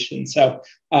dehumidification. So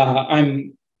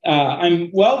I'm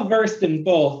well versed in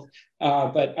both,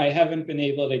 but I haven't been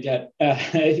able to get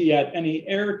yet any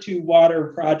air to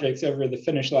water projects over the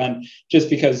finish line, just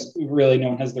because really no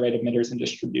one has the right emitters and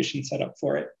distribution set up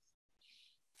for it.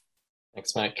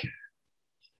 Thanks, Mike.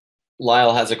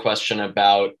 Lyle has a question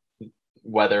about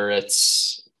whether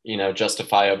it's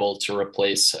justifiable to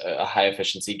replace a high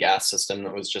efficiency gas system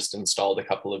that was just installed a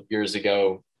couple of years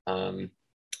ago.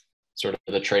 Sort of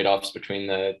the trade-offs between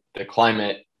the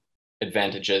climate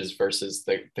advantages versus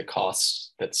the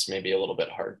cost that's maybe a little bit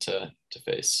hard to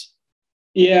face.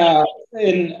 Yeah,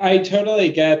 and I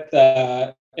totally get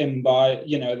the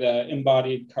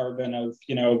embodied carbon of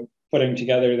putting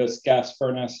together this gas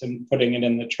furnace and putting it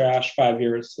in the trash 5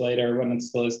 years later when it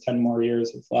still has 10 more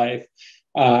years of life.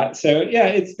 So yeah,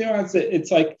 it's nuanced.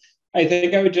 It's like, I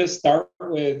think I would just start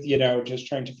with, just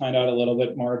trying to find out a little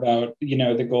bit more about,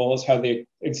 the goals, how the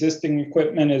existing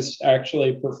equipment is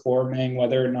actually performing,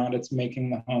 whether or not it's making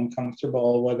the home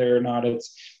comfortable, whether or not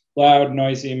it's loud,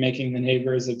 noisy, making the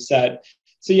neighbors upset.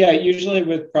 So yeah, usually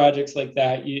with projects like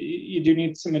that, you do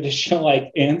need some additional like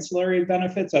ancillary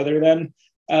benefits other than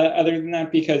that,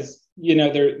 because,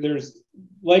 there's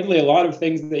likely a lot of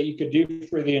things that you could do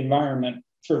for the environment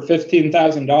for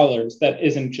 $15,000 that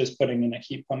isn't just putting in a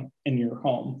heat pump in your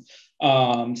home.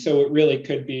 So it really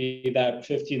could be that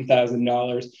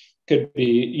 $15,000 could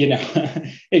be,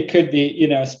 it could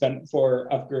be, spent for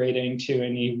upgrading to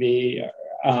an EV.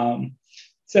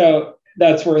 So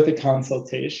that's worth a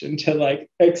consultation to like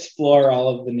explore all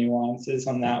of the nuances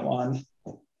on that one.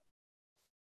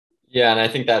 Yeah, and I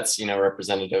think that's,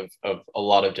 representative of a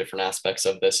lot of different aspects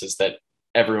of this, is that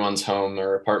everyone's home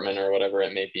or apartment or whatever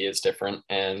it may be is different,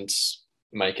 and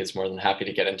Mike is more than happy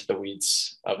to get into the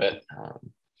weeds of it.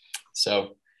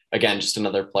 So again, just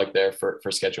another plug there for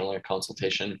scheduling a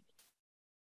consultation.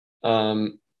 We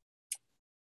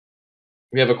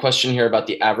have a question here about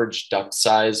the average duct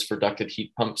size for ducted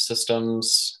heat pump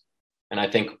systems. And I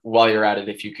think while you're at it,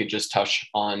 if you could just touch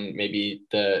on maybe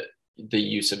the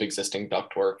use of existing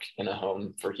ductwork in a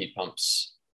home for heat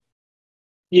pumps.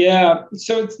 Yeah,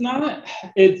 so the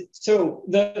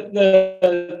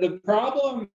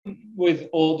problem with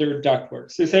older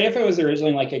ductwork. So say if it was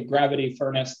originally like a gravity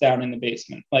furnace down in the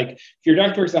basement, like if your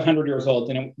ductwork's 100 years old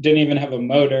and it didn't even have a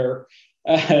motor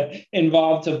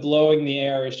involved to blowing the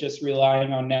air, it's just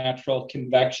relying on natural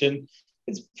convection,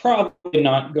 it's probably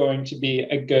not going to be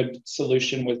a good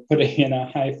solution with putting in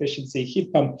a high efficiency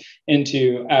heat pump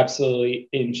into absolutely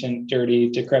ancient, dirty,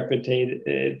 decrepit,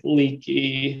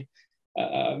 leaky,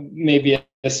 maybe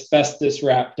asbestos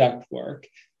wrapped ductwork.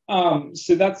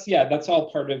 So that's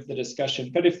all part of the discussion.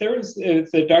 But if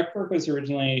the ductwork was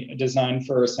originally designed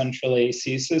for a central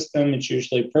AC system, it's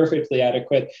usually perfectly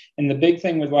adequate. And the big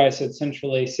thing with why I said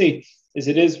central AC is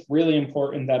it is really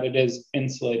important that it is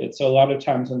insulated. So a lot of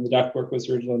times when the ductwork was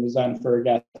originally designed for a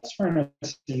gas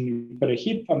furnace and you put a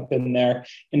heat pump in there,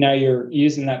 and now you're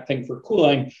using that thing for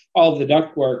cooling, all of the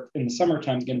ductwork in the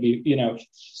summertime is going to be,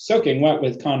 soaking wet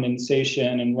with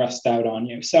condensation and rust out on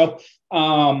you. So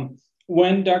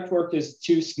when ductwork is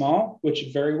too small, which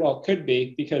it very well could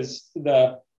be, because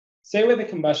say with a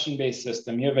combustion-based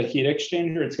system, you have a heat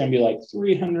exchanger, it's going to be like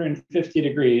 350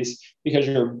 degrees because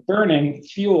you're burning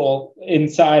fuel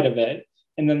inside of it.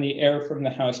 And then the air from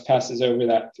the house passes over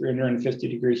that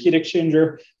 350-degree heat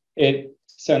exchanger. It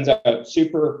sends out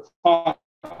super hot,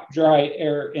 dry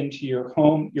air into your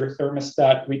home. Your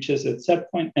thermostat reaches its set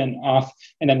point and off,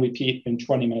 and then repeat in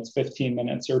 20 minutes, 15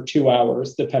 minutes, or 2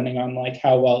 hours, depending on like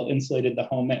how well insulated the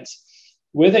home is.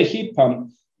 With a heat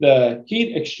pump, the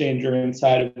heat exchanger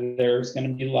inside of there is going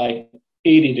to be like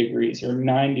 80 degrees or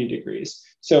 90 degrees.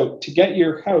 So to get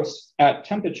your house at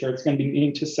temperature, it's going to be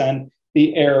needing to send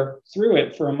the air through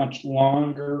it for a much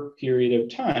longer period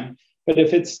of time. But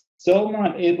if it's still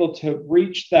not able to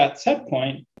reach that set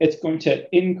point, it's going to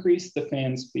increase the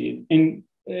fan speed in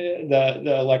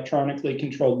the electronically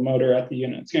controlled motor at the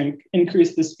unit. It's going to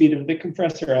increase the speed of the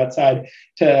compressor outside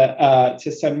to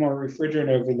send more refrigerant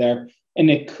over there, and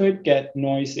it could get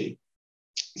noisy.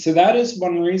 So that is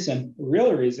one reason, a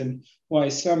real reason, why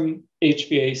some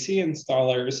HVAC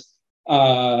installers,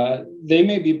 they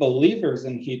may be believers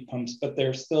in heat pumps, but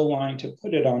they're still wanting to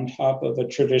put it on top of a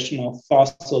traditional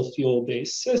fossil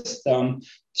fuel-based system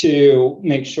to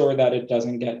make sure that it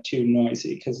doesn't get too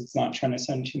noisy because it's not trying to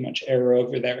send too much air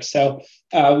over there. So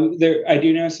I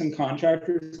do know some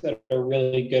contractors that are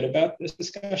really good about this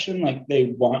discussion. Like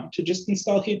they want to just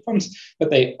install heat pumps, but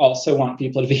they also want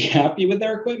people to be happy with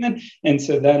their equipment. And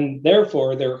so then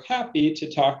therefore they're happy to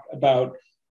talk about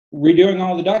redoing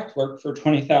all the ductwork for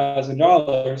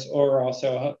 $20,000, or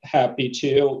also happy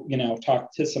to,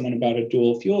 talk to someone about a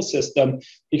dual fuel system,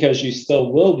 because you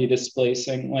still will be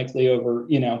displacing likely over,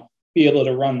 be able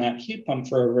to run that heat pump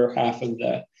for over half of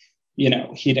the,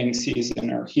 heating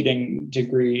season or heating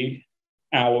degree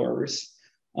hours.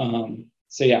 So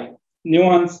yeah,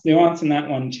 nuance in that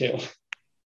one too.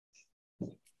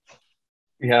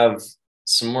 We have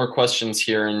some more questions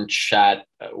here in chat.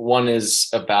 One is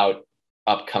about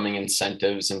upcoming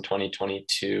incentives in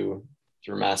 2022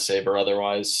 through Mass Save or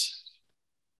otherwise.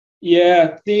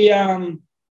 Yeah, we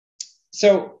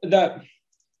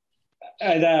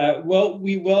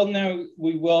will know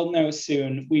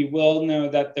soon. We will know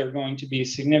that they're going to be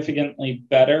significantly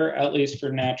better, at least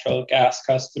for natural gas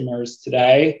customers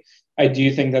today. I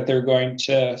do think that they're going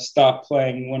to stop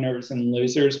playing winners and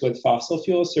losers with fossil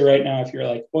fuels. So right now, if you're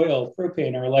like oil,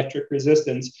 propane, or electric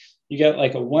resistance, you get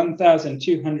like a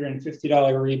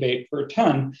 $1,250 rebate per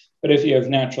ton. But if you have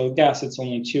natural gas, it's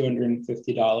only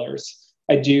 $250.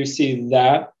 I do see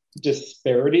that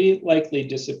disparity likely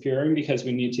disappearing because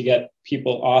we need to get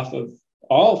people off of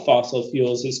all fossil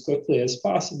fuels as quickly as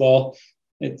possible.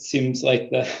 It seems like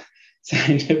the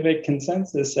scientific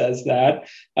consensus says that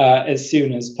as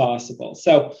soon as possible.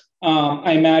 So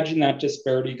I imagine that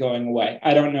disparity going away.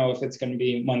 I don't know if it's going to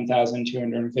be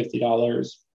 $1,250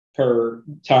 per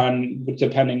ton,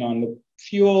 depending on the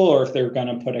fuel, or if they're going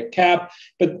to put a cap.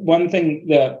 But one thing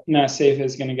that Mass Save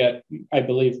is going to get, I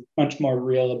believe, much more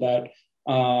real about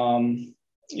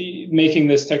making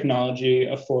this technology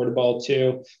affordable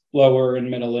to lower and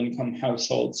middle income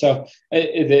households. So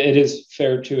it is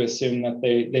fair to assume that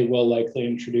they will likely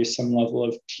introduce some level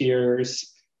of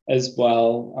tiers as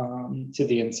well to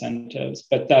the incentives.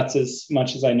 But that's as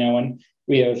much as I know. And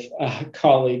we have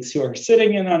colleagues who are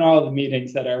sitting in on all the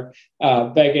meetings that are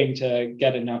begging to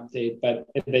get an update, but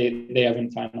they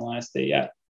haven't finalized it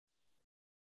yet.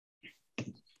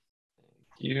 Thank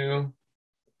you.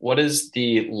 What is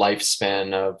the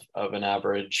lifespan of an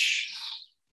average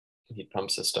heat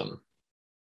pump system?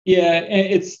 Yeah,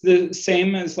 it's the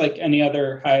same as like any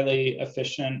other highly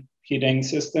efficient heating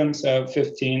system. So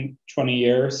 15, 20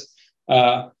 years.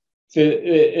 And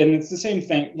it's the same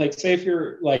thing. Like say if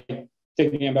you're like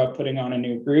thinking about putting on a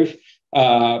new roof,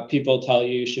 people tell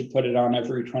you should put it on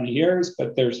every 20 years,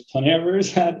 but there's plenty of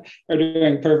roofs that are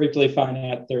doing perfectly fine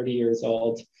at 30 years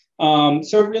old.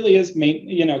 So it really is,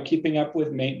 keeping up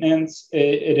with maintenance.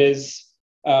 It is,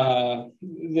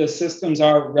 the systems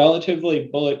are relatively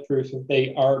bulletproof if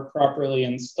they are properly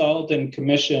installed and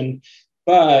commissioned,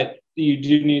 but you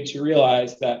do need to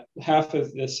realize that half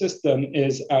of the system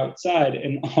is outside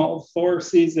in all 4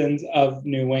 seasons of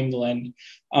New England.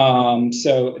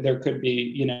 So there could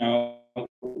be,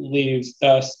 leaves,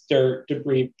 dust, dirt,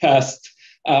 debris, pests,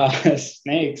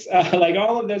 snakes, like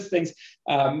all of those things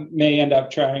may end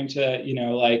up trying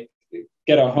to,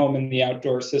 get a home in the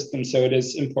outdoor system. So it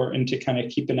is important to kind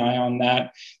of keep an eye on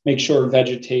that, make sure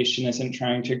vegetation isn't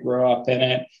trying to grow up in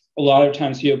it. A lot of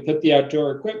times you'll put the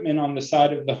outdoor equipment on the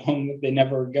side of the home that they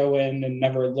never go in and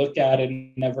never look at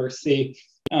and never see.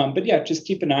 But yeah, just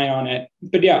keep an eye on it.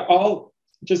 But yeah,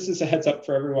 just as a heads up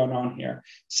for everyone on here,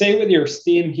 say with your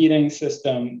steam heating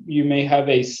system, you may have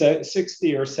a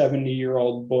 60 or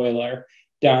 70-year-old boiler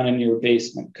down in your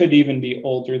basement, could even be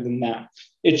older than that.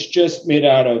 It's just made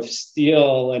out of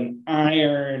steel and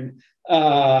iron,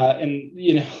 and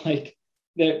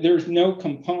there's no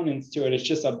components to it. It's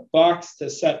just a box to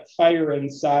set fire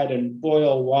inside and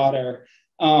boil water.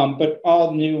 But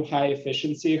all new high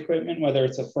efficiency equipment, whether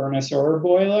it's a furnace or a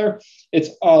boiler,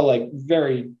 it's all like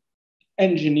very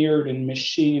engineered and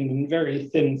machined and very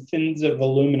thin fins of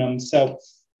aluminum. So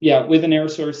yeah, with an air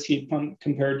source heat pump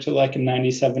compared to like a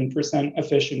 97%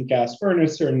 efficient gas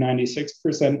furnace or a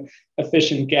 96%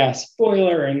 efficient gas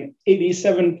boiler and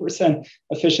 87%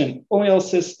 efficient oil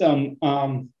system,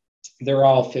 they're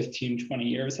all 15, 20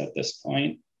 years at this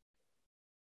point.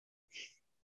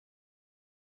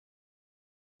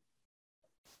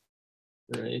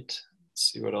 Great. Let's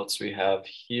see what else we have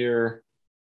here.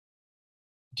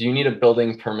 Do you need a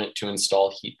building permit to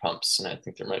install heat pumps? And I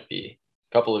think there might be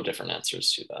a couple of different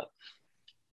answers to that.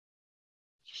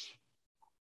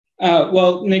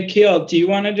 Well, Nikhil, do you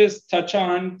want to just touch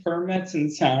on permits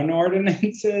and sound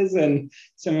ordinances and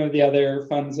some of the other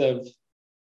funds of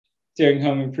doing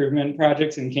home improvement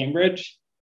projects in Cambridge?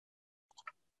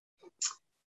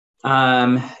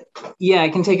 Yeah, I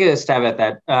can take a stab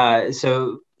at that.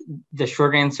 So the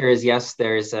short answer is yes,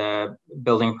 there's a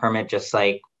building permit, just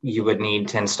like you would need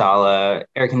to install a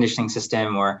air conditioning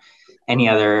system or any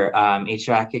other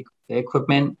HVAC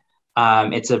equipment.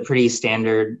 It's a pretty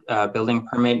standard building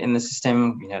permit in the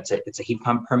system. It's a heat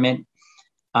pump permit.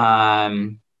 Yeah,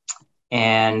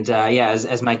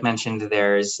 as Mike mentioned,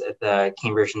 there's the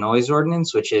Cambridge Noise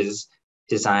Ordinance, which is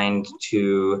designed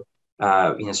to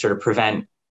sort of prevent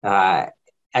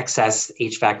excess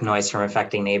HVAC noise from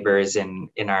affecting neighbors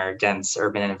in our dense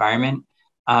urban environment.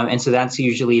 And so that's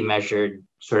usually measured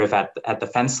sort of at the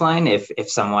fence line if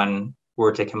someone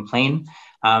were to complain.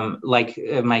 Like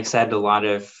Mike said, a lot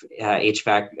of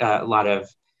HVAC, a lot of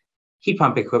heat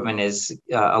pump equipment is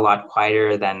a lot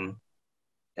quieter than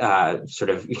sort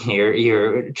of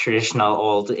your traditional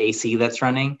old AC that's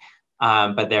running.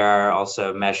 But there are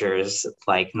also measures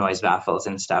like noise baffles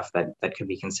and stuff that could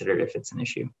be considered if it's an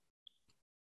issue.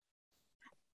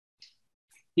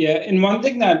 Yeah, and one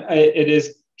thing that it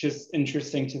is just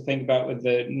interesting to think about with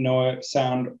the NOAA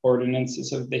sound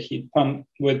ordinances of the heat pump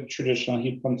with traditional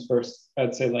heat pumps versus,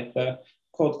 I'd say, like the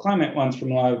cold climate ones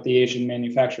from a lot of the Asian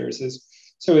manufacturers is,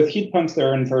 so with heat pumps,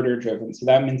 they're inverter driven. So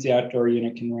that means the outdoor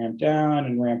unit can ramp down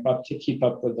and ramp up to keep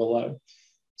up with the load.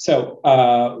 So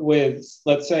with,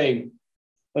 let's say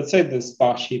this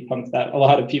Bosch heat pump that a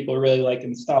lot of people really like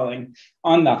installing,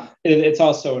 it's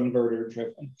also inverter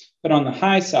driven, but on the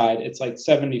high side, it's like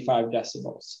 75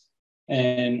 decibels.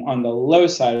 And on the low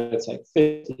side, it's like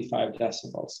 55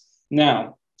 decibels.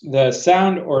 Now, the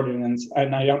sound ordinance,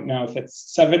 and I don't know if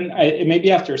it's it may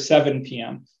be after 7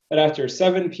 p.m., but after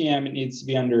 7 p.m., it needs to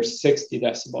be under 60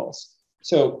 decibels.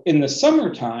 So in the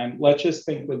summertime, let's just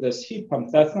think with this heat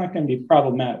pump, that's not going to be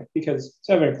problematic because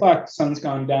 7 o'clock, the sun's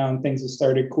gone down, things have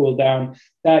started to cool down.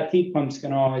 That heat pump's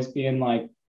going to always be in like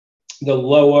the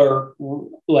lower,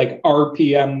 like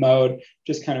RPM mode,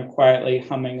 just kind of quietly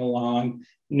humming along.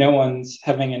 No one's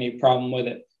having any problem with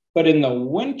it. But in the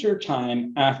winter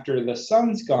time, after the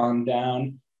sun's gone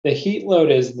down, the heat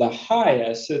load is the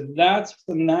highest. So that's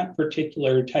when that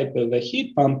particular type of a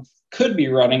heat pump could be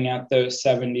running at those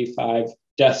 75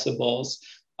 decibels.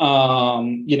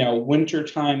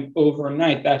 Wintertime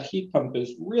overnight, that heat pump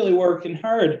is really working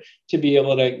hard to be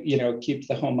able to, keep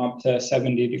the home up to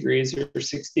 70 degrees or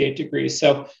 68 degrees.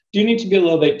 So do need to be a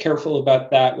little bit careful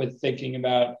about that with thinking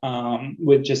about,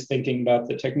 thinking about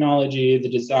the technology, the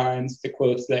designs, the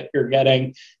quotes that you're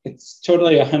getting. It's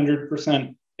totally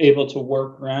 100% able to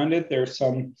work around it. There's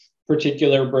some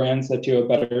particular brands that do a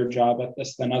better job at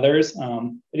this than others.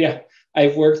 But yeah,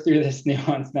 I've worked through this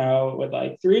nuance now with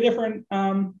like 3 different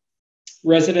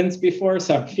residents before,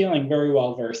 so I'm feeling very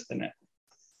well versed in it.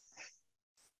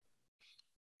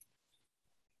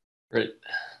 Great.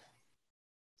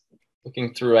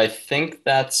 Looking through, I think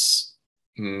that's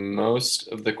most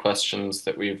of the questions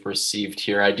that we've received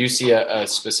here. I do see a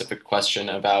specific question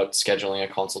about scheduling a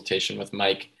consultation with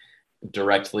Mike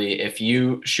directly. If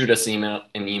you shoot us an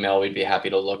email, we'd be happy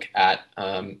to look at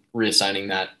reassigning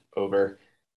that over.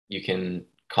 You can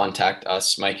contact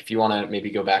us. Mike, if you want to maybe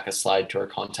go back a slide to our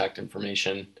contact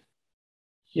information.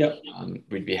 Yep.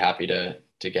 We'd be happy to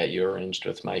get you arranged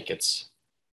with Mike. It's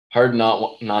hard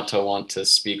not to want to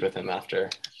speak with him after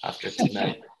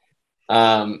tonight.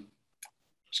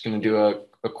 Just going to do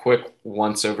a quick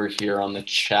once over here on the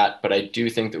chat, but I do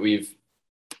think that we've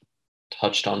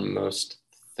touched on most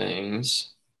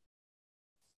things.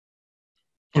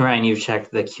 And Ryan, you've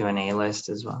checked the Q&A list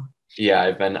as well? Yeah,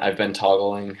 I've been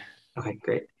toggling. Okay,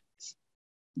 great.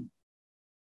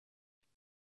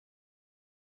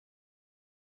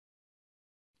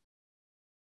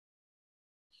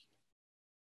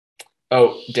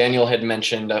 Oh, Daniel had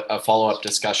mentioned a follow-up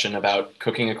discussion about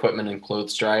cooking equipment and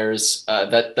clothes dryers.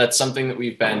 That's something that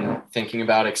we've been thinking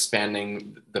about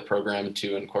expanding the program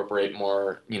to incorporate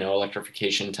more,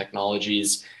 electrification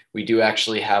technologies. We do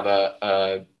actually have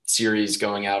a series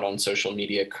going out on social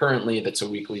media currently that's a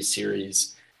weekly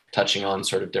series touching on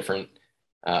sort of different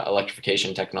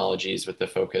electrification technologies with the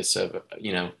focus of,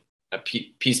 a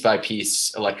piece by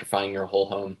piece electrifying your whole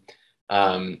home.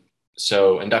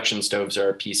 So induction stoves are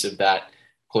a piece of that,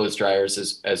 clothes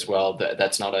dryers as well.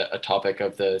 That's not a topic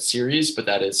of the series, but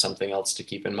that is something else to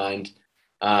keep in mind.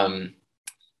 I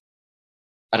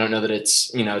don't know that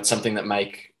it's something that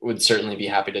Mike would certainly be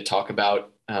happy to talk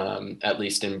about, at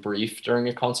least in brief during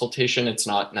a consultation. It's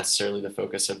not necessarily the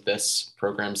focus of this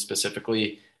program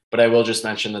specifically, but I will just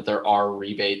mention that there are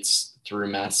rebates through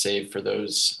Mass Save for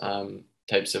those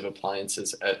types of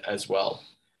appliances as well.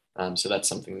 So that's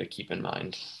something to keep in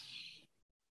mind.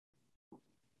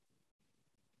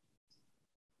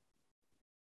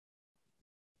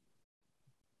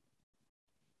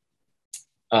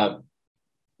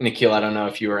 Nikhil, I don't know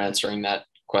if you were answering that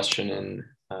question in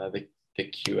the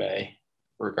QA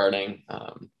regarding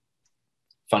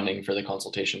funding for the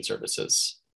consultation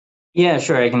services. Yeah,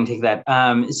 sure, I can take that.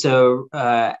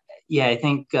 Yeah, I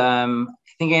think I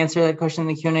answered that question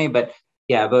in the Q&A, but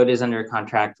yeah, Abode is under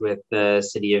contract with the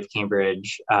City of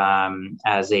Cambridge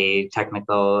as a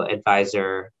technical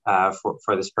advisor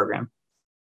for this program.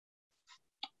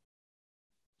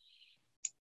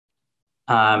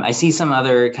 I see some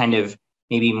other kind of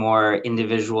maybe more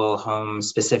individual home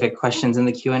specific questions in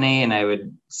the Q&A, and I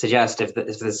would suggest if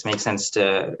this makes sense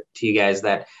to you guys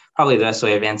that probably the best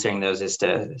way of answering those is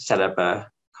to set up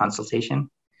a consultation.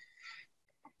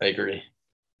 I agree.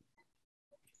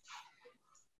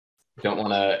 Don't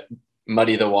want to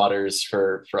muddy the waters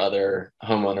for other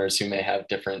homeowners who may have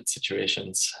different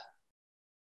situations.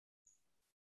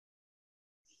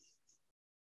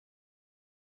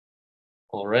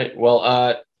 All right.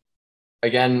 Well,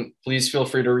 again, please feel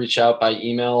free to reach out by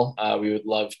email. We would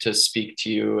love to speak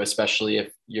to you, especially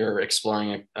if you're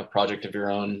exploring a project of your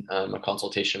own. A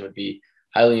consultation would be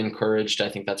highly encouraged. I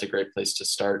think that's a great place to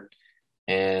start.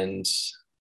 And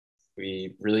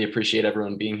we really appreciate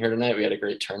everyone being here tonight. We had a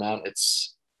great turnout. It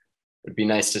would be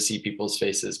nice to see people's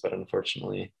faces, but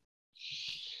unfortunately,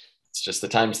 it's just the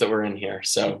times that we're in here.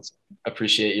 So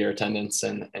appreciate your attendance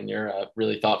and your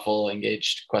really thoughtful,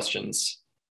 engaged questions.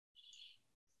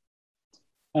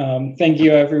 Thank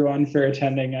you everyone for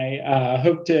attending. I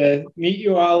hope to meet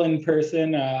you all in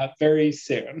person very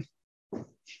soon. All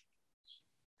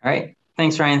right.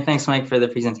 Thanks, Ryan. Thanks, Mike, for the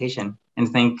presentation. And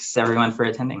thanks everyone for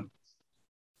attending.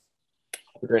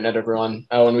 Have a great night, everyone.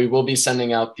 Oh, and we will be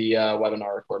sending out the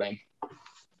webinar recording.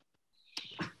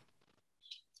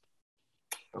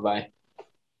 Bye-bye.